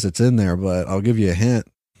prize that's in there, but I'll give you a hint.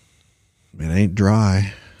 It ain't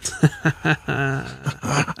dry.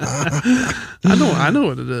 I know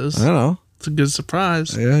what it is. I know. It's a good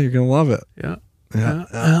surprise. Yeah, you're gonna love it. Yeah. Yeah,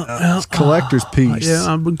 it's collector's piece. Yeah,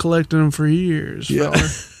 I've been collecting them for years. Yeah.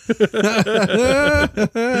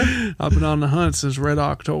 I've been on the hunt since Red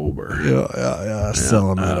October. Yeah.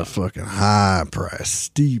 Selling at a fucking high price,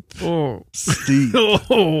 steep, Oh,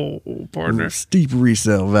 partner. steep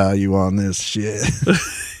resale value on this shit.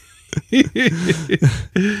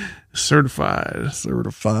 Certified.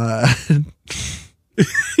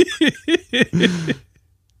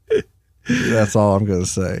 That's all I'm gonna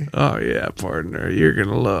say. Oh yeah, partner. You're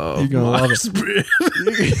gonna love. You're gonna love it. spit.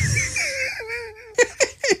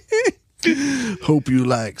 Hope you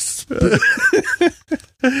like spit.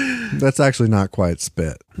 That's actually not quite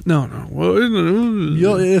spit. No. Well,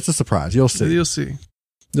 It's a surprise. You'll see. You'll see,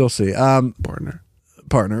 You'll see. partner.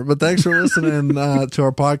 But thanks for listening to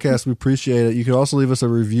our podcast. We appreciate it. You can also leave us a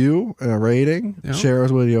review and a rating. Yep. Share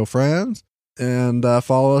us with your friends, and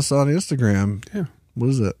follow us on Instagram. Yeah. What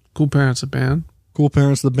is it? Cool Parents, a band. Cool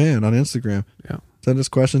Parents the Band on Instagram. Yeah. Send us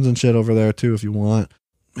questions and shit over there too if you want.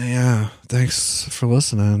 Yeah. Thanks for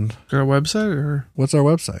listening. Got our website or What's our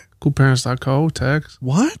website? coolparents.co. Text.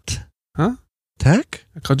 What? Huh? Tech?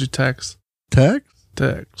 I called you Tex. Tech?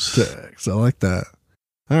 Tex. Tex. I like that.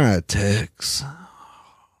 All right, Tex.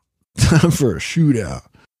 Time for a shootout.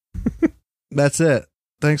 That's it.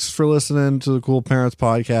 Thanks for listening to the Cool Parents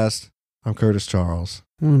Podcast. I'm Curtis Charles.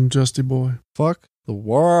 I'm Justy Boy. Fuck the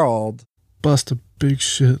world. Bust a big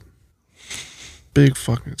shit. Big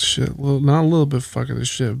fucking shit. Not a little bit fucking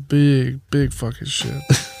shit. Big fucking shit.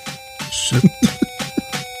 Shit.